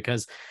continuation,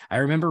 because I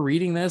remember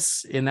reading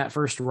this in that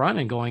first run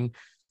and going,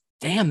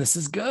 damn, this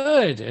is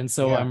good. And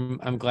so Yeah.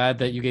 I'm glad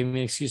that you gave me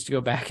an excuse to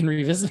go back and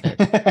revisit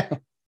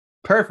it.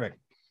 Perfect.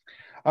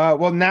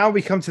 Well, now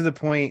we come to the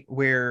point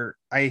where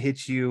I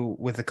hit you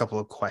with a couple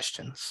of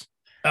questions.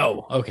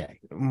 Oh, okay.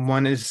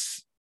 One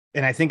is,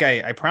 and I think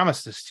I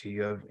promised this to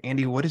you, of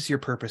Andy, what is your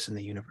purpose in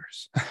the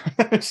universe?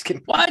 Just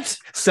kidding. What?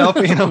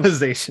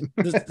 Self-analyzation.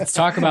 Let's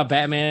talk about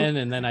Batman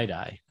and then I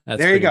die. That's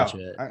there you go. much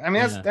it. I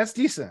mean, that's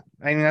decent.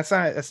 I mean, that's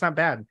not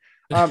bad.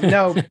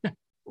 No,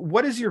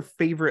 what is your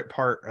favorite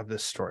part of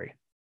this story?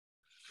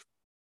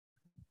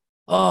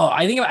 Oh,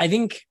 I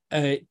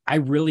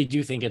really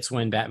do think it's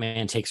when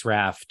Batman takes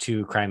Raph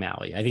to Crime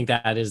Alley. I think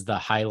that is the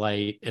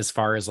highlight as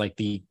far as like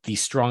the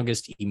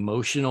strongest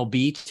emotional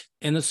beat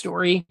in the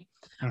story.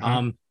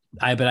 Mm-hmm.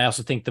 But I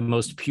also think the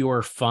most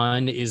pure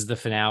fun is the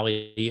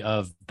finale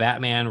of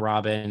Batman,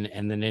 Robin,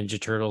 and the Ninja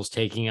Turtles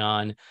taking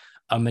on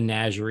a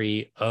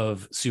menagerie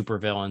of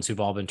supervillains who've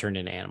all been turned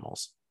into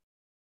animals.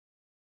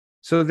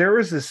 So there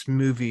was this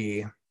movie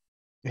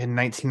in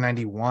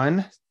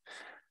 1991.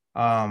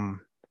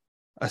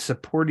 A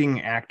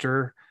supporting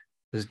actor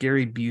was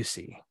Gary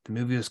Busey. The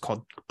movie was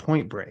called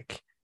Point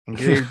Break. And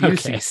Gary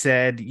Busey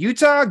said,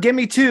 Utah, give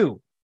me 2.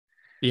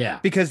 Yeah.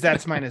 Because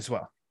that's mine as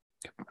well.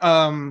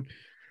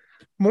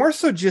 More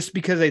so just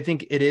because I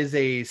think it is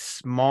a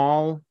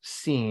small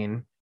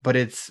scene, but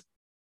it's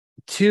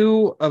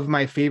 2 of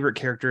my favorite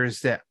characters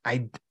that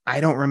I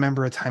don't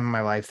remember a time in my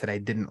life that I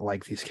didn't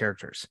like these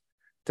characters,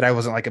 that I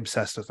wasn't like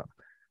obsessed with them.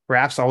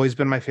 Raph's always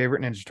been my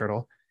favorite Ninja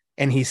Turtle.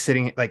 And he's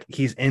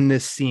he's in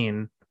this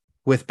scene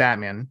with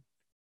Batman,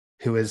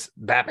 who is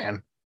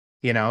Batman,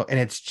 and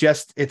it's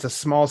a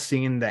small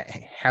scene that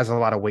has a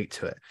lot of weight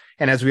to it.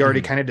 And as we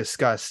already kind of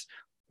discussed,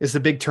 is the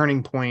big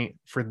turning point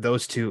for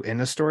those 2 in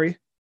the story.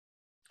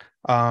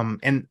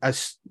 And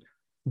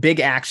big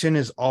action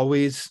is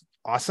always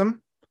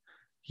awesome.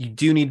 You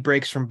do need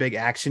breaks from big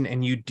action,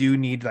 and you do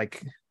need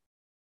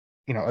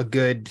a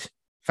good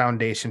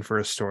foundation for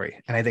a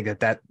story. And I think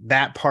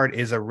that part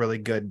is a really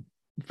good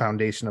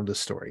foundation of the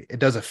story. It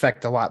does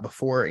affect a lot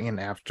before and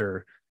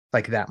after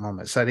that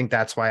moment. So I think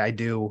that's why I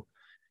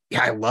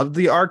love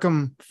the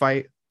Arkham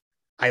fight.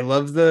 I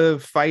love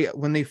the fight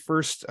when they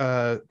first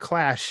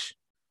clash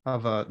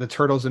of the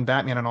Turtles and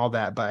Batman and all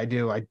that. But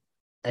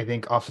I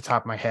think off the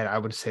top of my head, I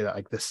would say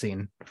that this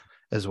scene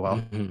as well.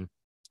 Mm-hmm.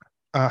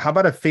 How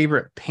about a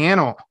favorite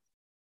panel?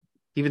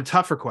 Even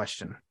tougher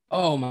question.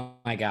 Oh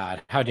my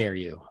God. How dare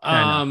you?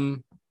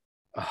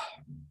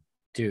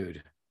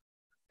 Dude.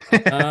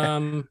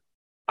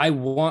 I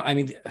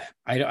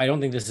don't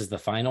think this is the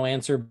final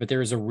answer, but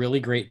there is a really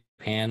great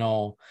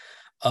panel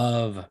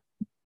of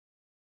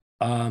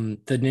the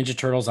Ninja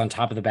Turtles on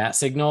top of the bat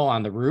signal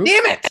on the roof.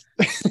 Damn it.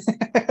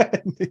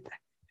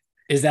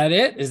 Is that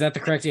it? Is that the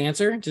correct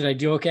answer? Did I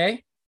do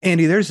okay?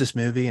 Andy, there's this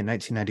movie in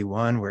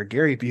 1991 where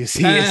Gary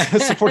Busey is a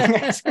supporting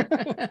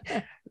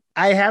actor.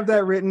 I have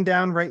that written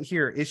down right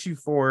here. Issue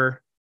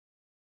 4.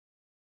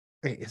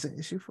 Wait, is it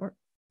issue 4?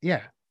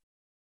 Yeah.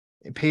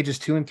 Pages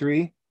 2 and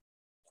 3.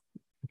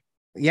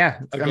 Yeah,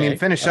 okay. I mean,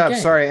 finish up.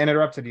 Sorry, I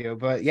interrupted you,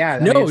 but yeah.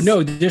 If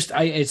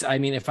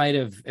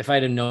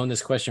I'd have known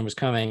this question was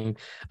coming,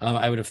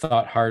 I would have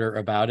thought harder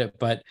about it.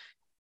 But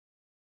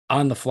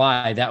on the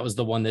fly, that was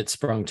the one that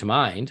sprung to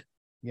mind.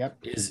 Yep.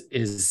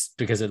 Is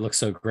because it looks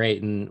so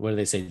great. And what do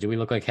they say? Do we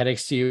look like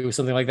headaches to you?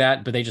 Something like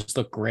that. But they just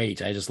look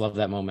great. I just love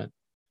that moment.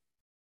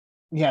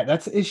 Yeah,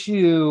 that's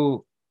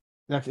issue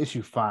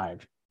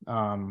 5.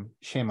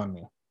 Shame on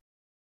me.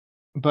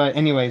 But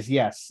anyways,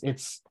 yes,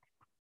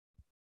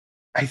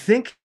 I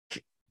think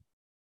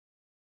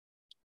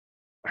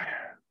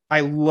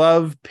I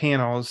love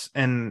panels,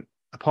 and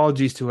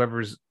apologies to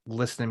whoever's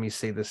listening to me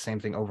say the same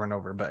thing over and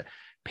over, but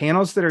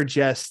panels that are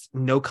just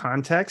no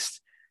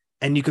context,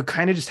 and you could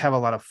kind of just have a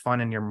lot of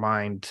fun in your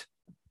mind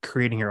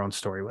creating your own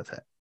story with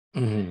it.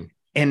 Mm-hmm.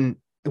 And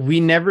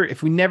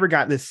if we never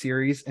got this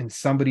series and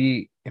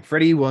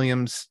Freddie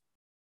Williams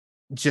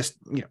just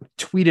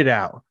tweeted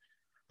out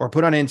or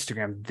put on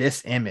Instagram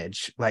this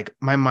image,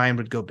 my mind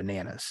would go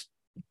bananas.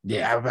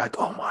 Yeah, I would be like,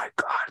 oh my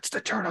God, it's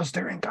the Turtles,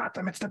 they're in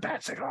Gotham, it's the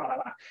Bat Signal. Blah, blah,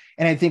 blah.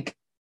 And I think,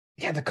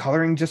 the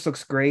coloring just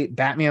looks great.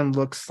 Batman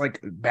looks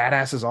like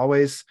badass as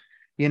always,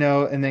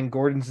 and then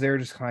Gordon's there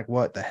just kind of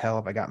what the hell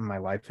have I gotten my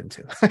life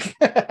into?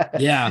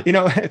 Yeah.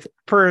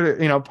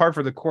 Par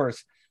for the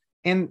course.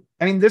 And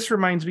I mean, this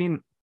reminds me,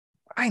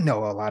 I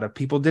know a lot of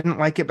people didn't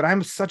like it, but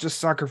I'm such a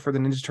sucker for the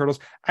Ninja Turtles.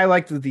 I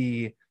liked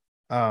the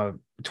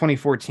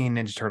 2014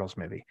 Ninja Turtles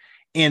movie.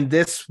 And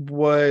this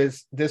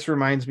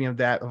reminds me of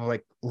that, of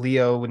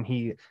Leo when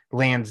he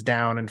lands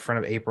down in front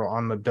of April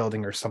on the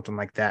building or something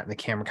like that, and the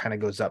camera kind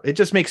of goes up. It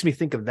just makes me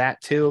think of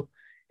that too.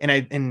 And I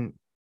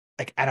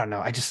don't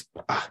know. I just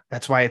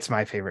that's why it's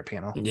my favorite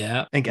panel.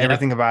 Yeah, I think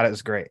everything about it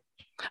is great.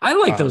 I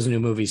like those new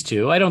movies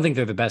too. I don't think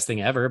they're the best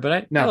thing ever,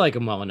 but I like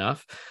them well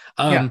enough.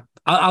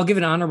 I'll give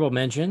an honorable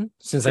mention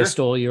since I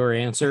stole your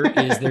answer.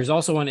 Is there's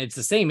also one. It's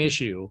the same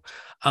issue.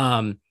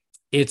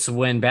 It's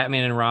when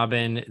Batman and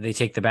Robin, they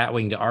take the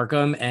Batwing to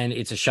Arkham, and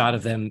it's a shot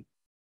of them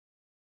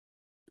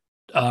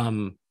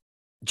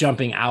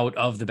jumping out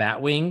of the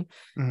Batwing.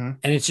 Mm-hmm.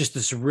 And it's just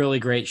this really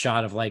great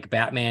shot of like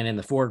Batman in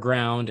the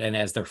foreground, and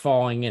as they're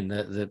falling, and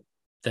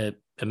the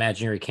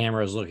imaginary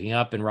camera is looking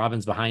up, and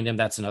Robin's behind him.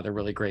 That's another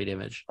really great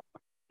image.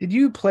 Did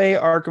you play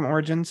Arkham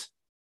Origins?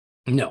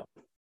 No.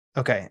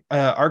 Okay.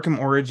 Arkham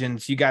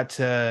Origins, you got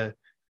to,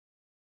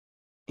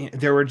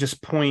 there were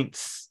just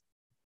points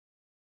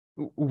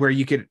where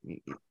you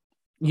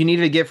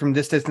needed to get from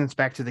this distance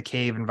back to the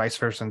cave and vice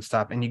versa and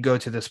stuff. And you go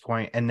to this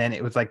point, and then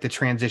it was like the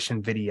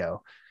transition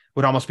video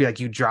would almost be like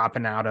you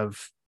dropping out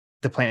of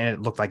the planet.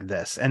 It looked like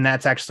this. And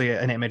that's actually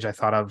an image I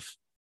thought of.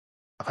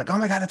 I'm like, oh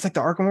my God, that's like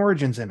the Arkham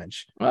Origins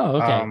image. Oh,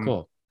 okay,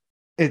 cool.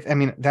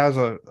 That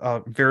was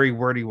a very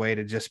wordy way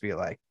to just be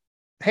like,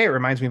 hey, it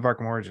reminds me of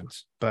Arkham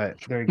Origins, but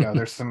there you go.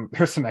 There's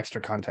some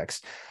extra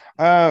context.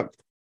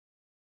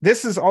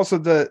 This is also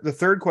the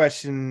third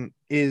question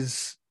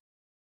is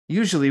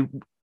usually,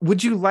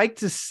 would you like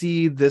to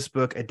see this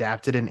book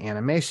adapted in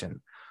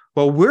animation?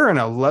 Well, we're in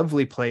a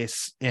lovely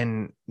place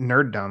in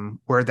nerddom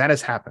where that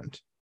has happened.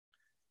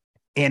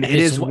 And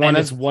it's one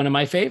of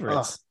my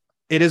favorites.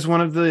 It is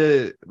one of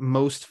the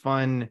most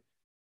fun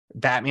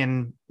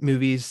Batman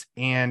movies,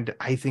 and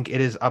I think it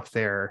is up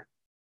there.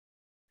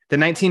 The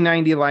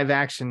 1990 live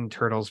action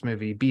Turtles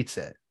movie beats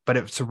it, but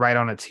it's right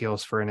on its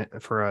heels for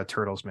a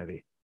Turtles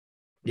movie.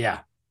 Yeah.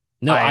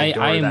 No, I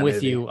am with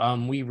movie. you.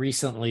 We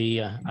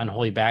recently on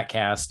Holy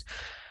Batcast,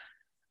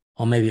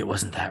 well, maybe it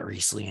wasn't that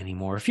recently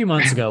anymore. A few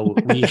months ago,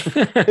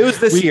 it was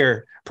this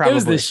year, probably. It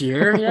was this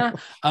year, yeah.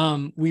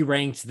 We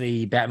ranked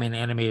the Batman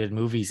animated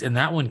movies, and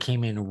that one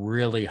came in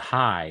really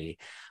high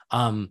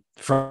from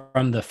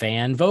the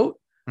fan vote,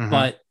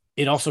 but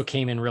it also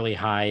came in really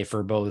high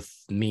for both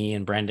me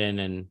and Brendan,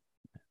 and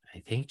I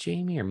think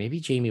Jamie, or maybe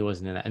Jamie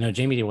wasn't in that. No,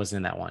 Jamie wasn't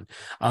in that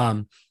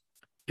one.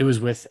 It was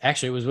with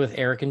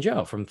Eric and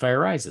Joe from Fire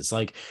Rises.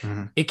 Like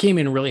it came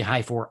in really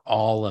high for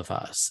all of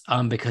us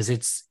because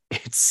it's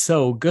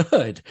so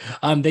good.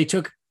 They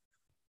took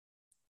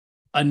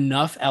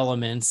enough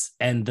elements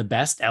and the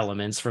best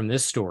elements from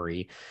this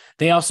story.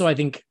 They also, I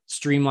think,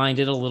 streamlined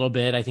it a little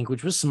bit, I think,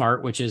 which was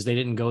smart, which is they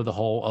didn't go the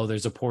whole, oh,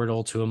 there's a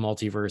portal to a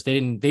multiverse. They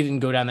didn't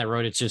go down that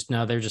road. It's just,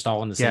 no, they're just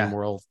all in the same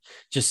world.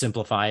 Just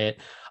simplify it.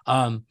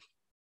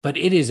 But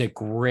it is a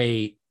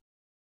great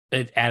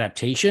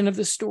adaptation of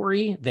the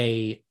story.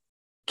 They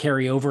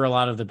carry over a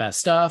lot of the best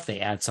stuff.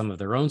 They add some of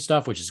their own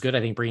stuff, which is good. I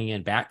think bringing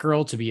in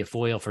Batgirl to be a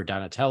foil for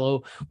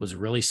Donatello was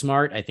really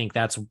smart. I think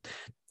that's,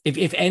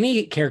 if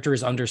any character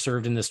is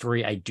underserved in the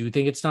story, I do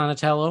think it's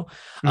Donatello.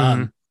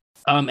 And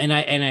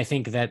I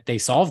think that they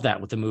solved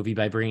that with the movie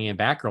by bringing in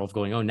Batgirl, of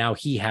going, oh, now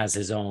he has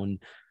his own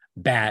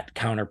Bat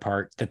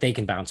counterpart that they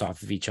can bounce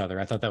off of each other.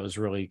 I thought that was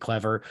really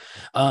clever.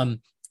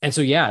 And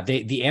so, yeah,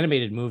 the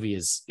animated movie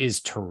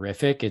is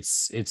terrific.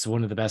 It's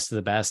one of the best of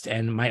the best.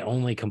 And my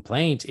only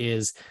complaint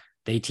is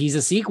they tease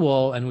a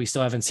sequel and we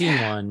still haven't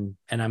seen one,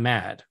 and I'm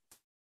mad.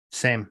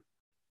 Same.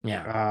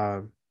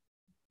 Yeah.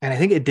 And I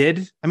think it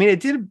did. I mean, it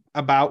did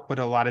about what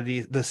a lot of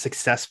the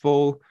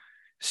successful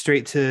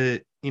straight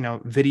to,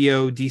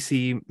 video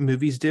DC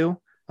movies do.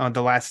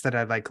 The last that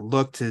I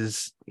looked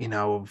is,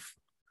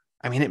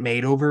 it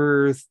made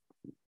over,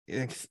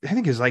 I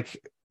think it was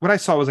what I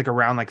saw was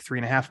around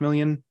 $3.5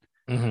 million.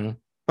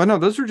 But no,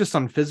 those were just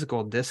on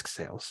physical disc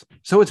sales.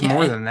 So it's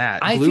more than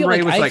that. I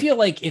feel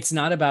like it's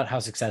not about how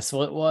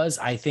successful it was.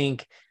 I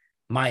think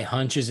my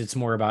hunch is it's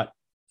more about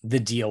the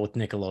deal with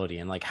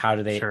Nickelodeon. How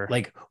do they,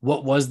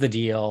 what was the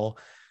deal?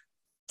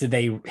 Did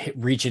they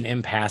reach an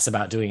impasse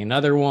about doing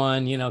another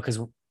one? Because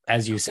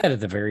as you said at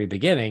the very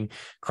beginning,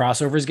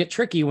 crossovers get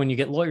tricky when you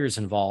get lawyers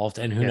involved,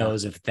 and who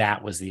knows if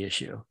that was the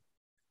issue.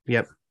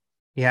 Yep.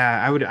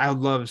 Yeah, I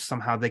would love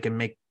somehow they could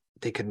make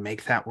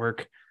that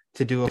work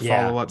to do a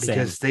follow-up,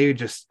 because they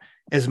just,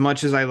 as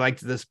much as I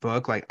liked this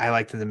book, I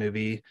liked the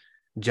movie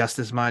just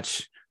as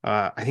much.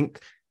 I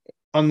think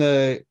on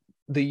the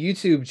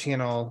YouTube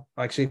channel,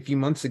 actually a few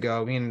months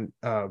ago, me and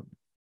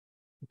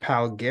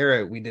pal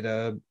Garrett, we did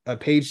a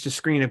page to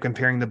screen of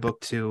comparing the book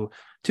to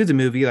the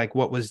movie,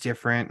 what was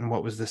different and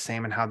what was the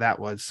same and how that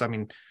was. So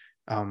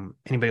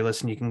anybody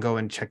listening, you can go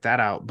and check that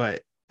out.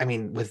 But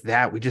with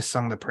that, we just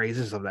sung the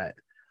praises of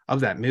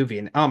that movie,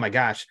 and oh my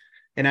gosh.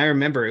 And I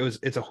remember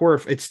it's a horror.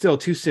 It's still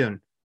too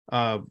soon.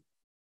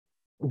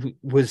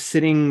 Was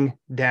sitting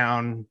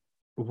down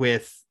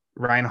with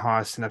Ryan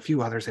Haas and a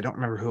few others, I don't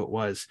remember who it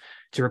was,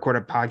 to record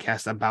a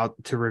podcast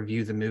to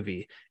review the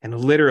movie. And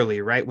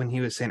literally right when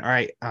he was saying, all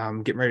right,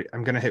 get ready,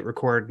 I'm going to hit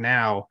record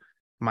now,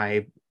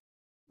 my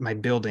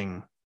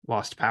building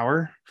lost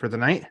power for the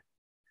night.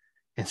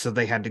 And so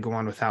they had to go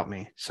on without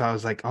me. So I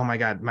was like, oh my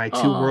God, my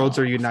two worlds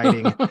are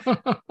uniting.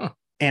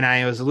 And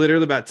I was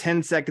literally about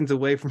 10 seconds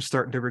away from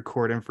starting to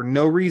record, and for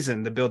no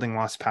reason, the building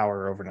lost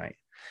power overnight.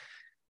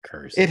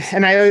 Curses.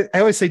 And I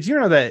always say, do you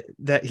know that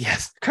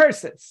yes,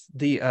 curses.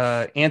 The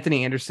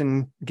Anthony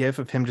Anderson gif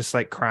of him just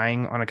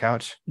crying on a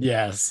couch.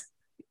 Yes.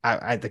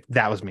 I think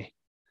that was me.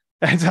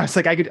 And so I was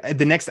like,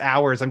 the next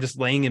hours, I'm just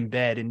laying in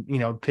bed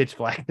and, pitch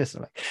blackness.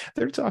 I'm like,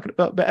 they're talking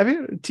about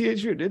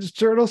Teenage Mutant Ninja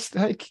Turtles,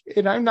 like,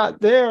 and I'm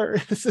not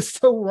there. This is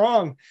so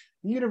wrong.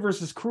 The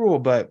universe is cruel,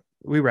 but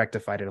we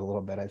rectified it a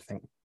little bit, I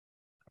think.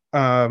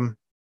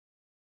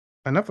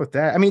 Enough with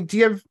that. I mean, do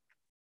you have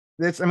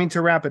this? I mean,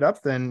 to wrap it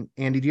up then,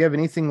 Andy, do you have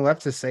anything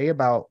left to say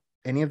about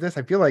any of this?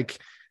 I feel like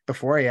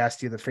before I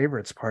asked you the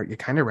favorites part, you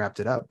kind of wrapped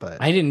it up,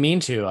 but I didn't mean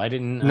to. I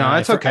didn't. No,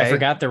 it's okay. I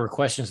forgot there were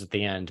questions at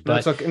the end, but no,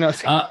 it's okay. No,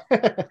 it's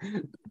okay.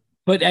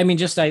 But I mean,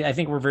 I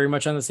think we're very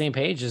much on the same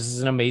page. This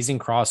is an amazing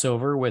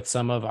crossover with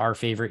some of our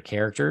favorite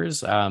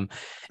characters,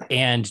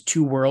 and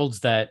two worlds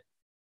that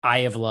I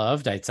have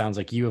loved. It sounds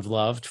like you have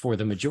loved for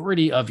the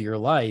majority of your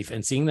life,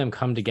 and seeing them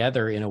come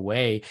together in a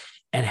way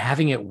and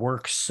having it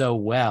work so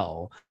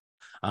well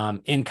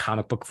in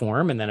comic book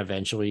form, and then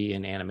eventually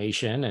in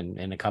animation and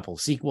in a couple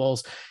of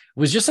sequels,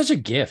 was just such a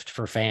gift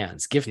for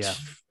fans.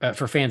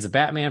 For fans of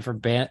Batman, for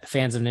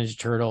fans of Ninja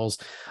Turtles.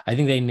 I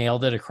think they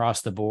nailed it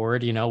across the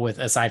board, with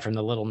aside from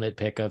the little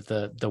nitpick of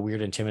the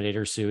weird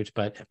Intimidator suit,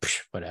 but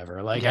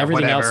whatever. Like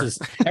everything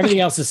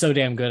else is so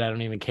damn good. I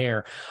don't even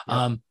care.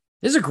 Yep.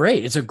 It's a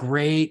great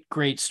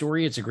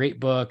story. It's a great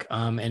book.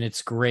 And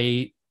it's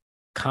great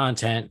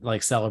content,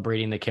 like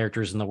celebrating the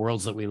characters and the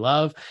worlds that we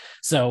love.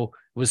 So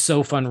it was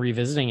so fun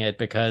revisiting it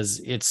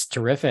because it's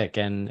terrific.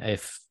 And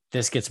if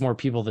this gets more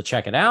people to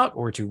check it out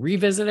or to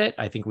revisit it,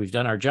 I think we've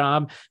done our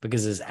job,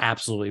 because it's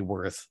absolutely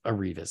worth a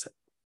revisit.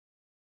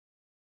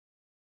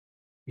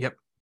 Yep.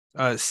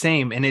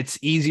 Same. And it's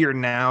easier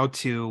now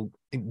to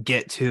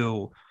get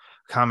to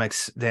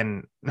comics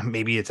than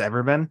maybe it's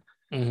ever been.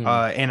 Mm-hmm.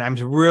 And I'm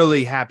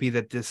really happy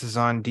that this is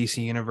on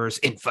DC Universe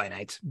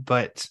Infinite.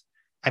 But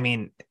I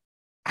mean,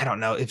 I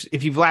don't know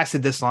if you've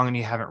lasted this long and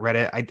you haven't read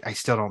it, I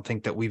still don't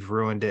think that we've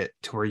ruined it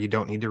to where you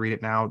don't need to read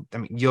it now. I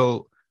mean,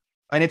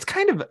 it's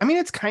kind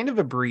of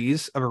a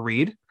breeze of a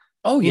read.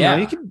 Oh yeah.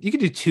 You could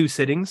do 2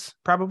 sittings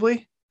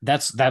probably.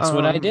 That's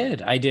what I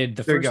did. I did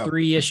the first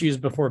 3 issues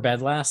before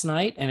bed last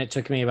night, and it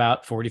took me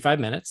about 45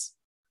 minutes.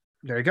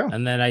 There you go.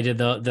 And then I did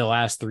the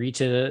last 3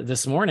 to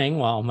this morning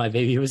while my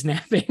baby was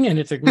napping, and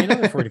it took me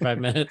another 45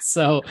 minutes.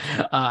 So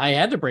I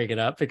had to break it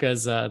up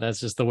because that's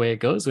just the way it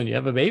goes when you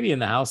have a baby in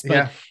the house.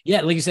 But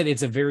yeah, like you said,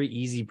 it's a very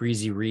easy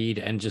breezy read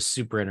and just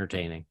super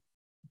entertaining.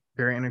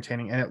 Very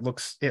entertaining, and it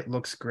looks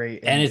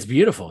great, and it's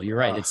beautiful. You're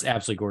right. It's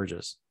absolutely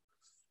gorgeous.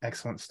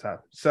 Excellent stuff.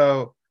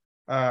 So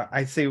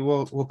I'd say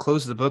we'll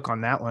close the book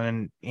on that one.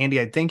 And Andy,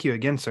 I thank you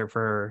again, sir,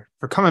 for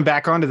coming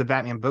back onto the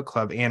Batman Book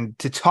Club and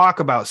to talk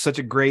about such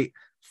a great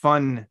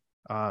fun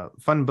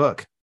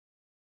book.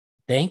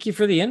 Thank you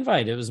for the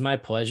invite. It was my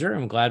pleasure.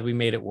 I'm glad we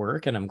made it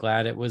work, and I'm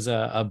glad it was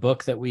a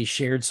book that we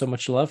shared so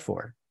much love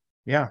for.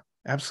 Yeah,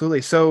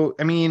 absolutely. So,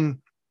 I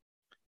mean,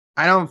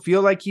 I don't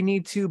feel like you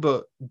need to,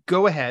 but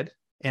go ahead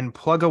and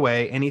plug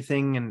away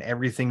anything and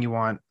everything you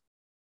want.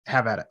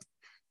 Have at it.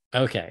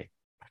 Okay.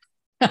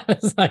 I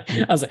was like,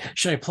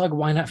 should I plug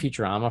Why Not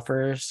Futurama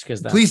first?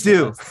 Because please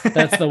do.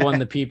 That's the one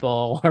that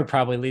people are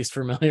probably least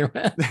familiar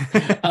with.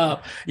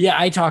 Yeah,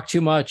 I talk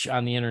too much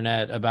on the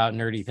internet about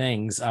nerdy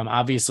things.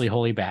 Obviously,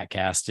 Holy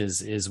Batcast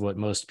is what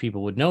most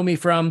people would know me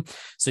from.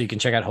 So you can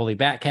check out Holy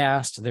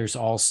Batcast. There's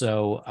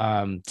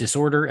also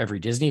Disorder, every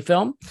Disney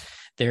film.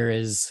 There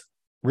is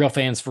Real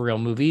Fans for Real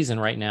Movies.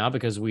 And right now,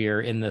 because we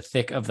are in the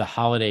thick of the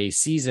holiday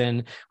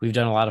season, we've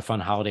done a lot of fun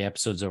holiday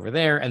episodes over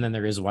there. And then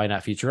there is Why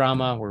Not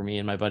Futurama, where me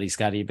and my buddy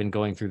Scotty have been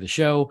going through the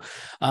show.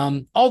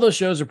 All those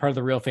shows are part of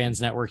the Real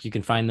Fans Network. You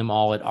can find them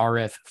all at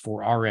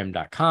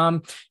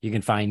rf4rm.com. You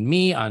can find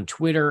me on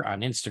Twitter, on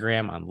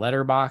Instagram, on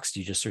Letterboxd.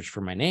 You just search for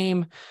my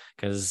name,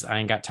 because I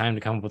ain't got time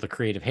to come up with a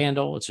creative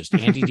handle. It's just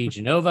Andy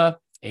DiGenova.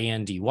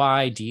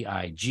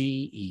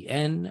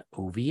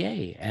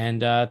 ANDYDIGENOVA.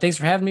 And thanks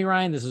for having me,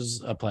 Ryan. This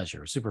was a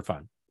pleasure. Super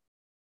fun.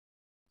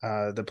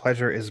 The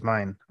pleasure is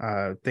mine.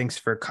 Thanks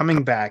for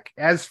coming back.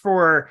 As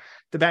for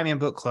the Batman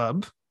Book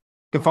Club,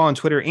 you can follow on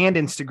Twitter and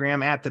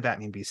Instagram at the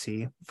Batman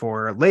BC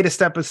for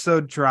latest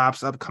episode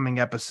drops, upcoming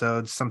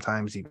episodes,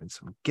 sometimes even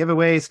some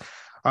giveaways.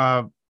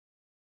 I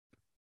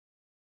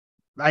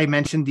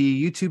mentioned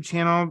the YouTube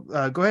channel.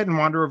 Go ahead and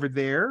wander over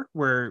there,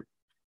 where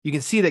you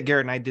can see that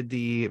Garrett and I did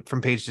the From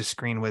Page to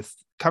Screen with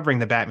covering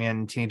the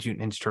Batman Teenage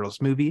Mutant Ninja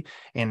Turtles movie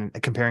and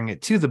comparing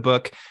it to the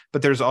book.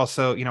 But there's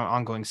also, an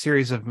ongoing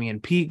series of me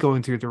and Pete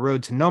going through the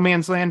road to No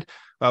Man's Land.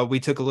 We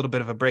took a little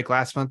bit of a break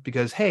last month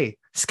because, hey,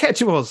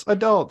 schedules,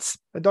 adult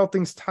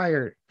things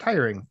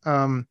tiring.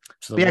 Go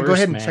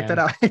ahead and check that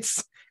out.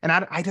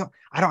 I don't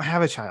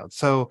have a child.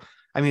 So,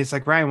 I mean, it's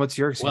like, Ryan, what's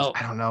your excuse? Well,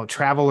 I don't know.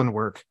 Travel and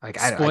work. Like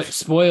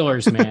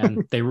spoilers,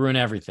 man. They ruin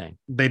everything.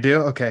 They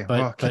do. Okay.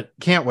 But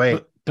can't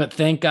wait. But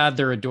thank God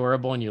they're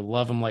adorable and you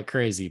love them like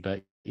crazy.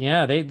 But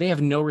yeah, they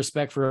have no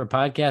respect for a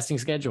podcasting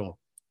schedule.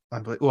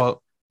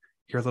 Well,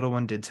 your little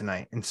one did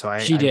tonight, and so I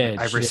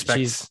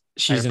respect.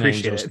 She's an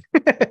angel.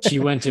 She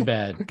went to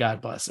bed.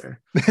 God bless her.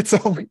 That's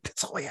all we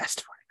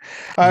asked for.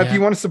 If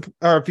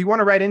you want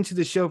to write into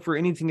the show for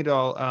anything at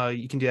all,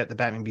 you can do that at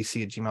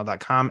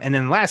thebatmanbc@gmail.com. And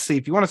then lastly,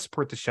 if you want to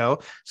support the show,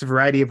 there's a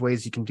variety of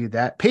ways you can do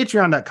that.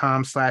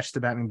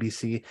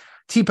 Patreon.com/thebatmanbc.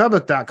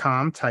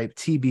 tpublic.com, type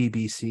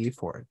TBBC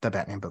for the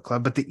Batman Book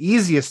Club. But the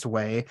easiest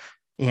way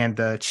and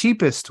the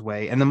cheapest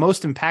way and the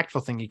most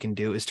impactful thing you can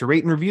do is to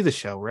rate and review the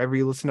show wherever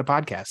you listen to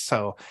podcasts.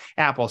 So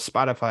Apple,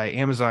 Spotify,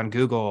 Amazon,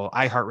 Google,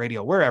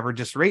 iHeartRadio, wherever,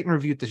 just rate and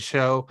review the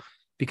show,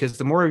 because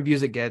the more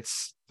reviews it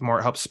gets, the more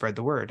it helps spread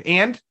the word.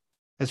 And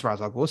as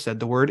Ra's al Ghul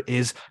said, the word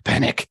is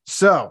panic.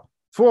 So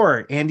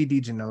for Andy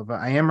DeGenova,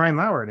 I am Ryan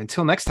Lauer. And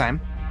until next time,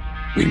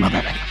 read my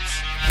Batman.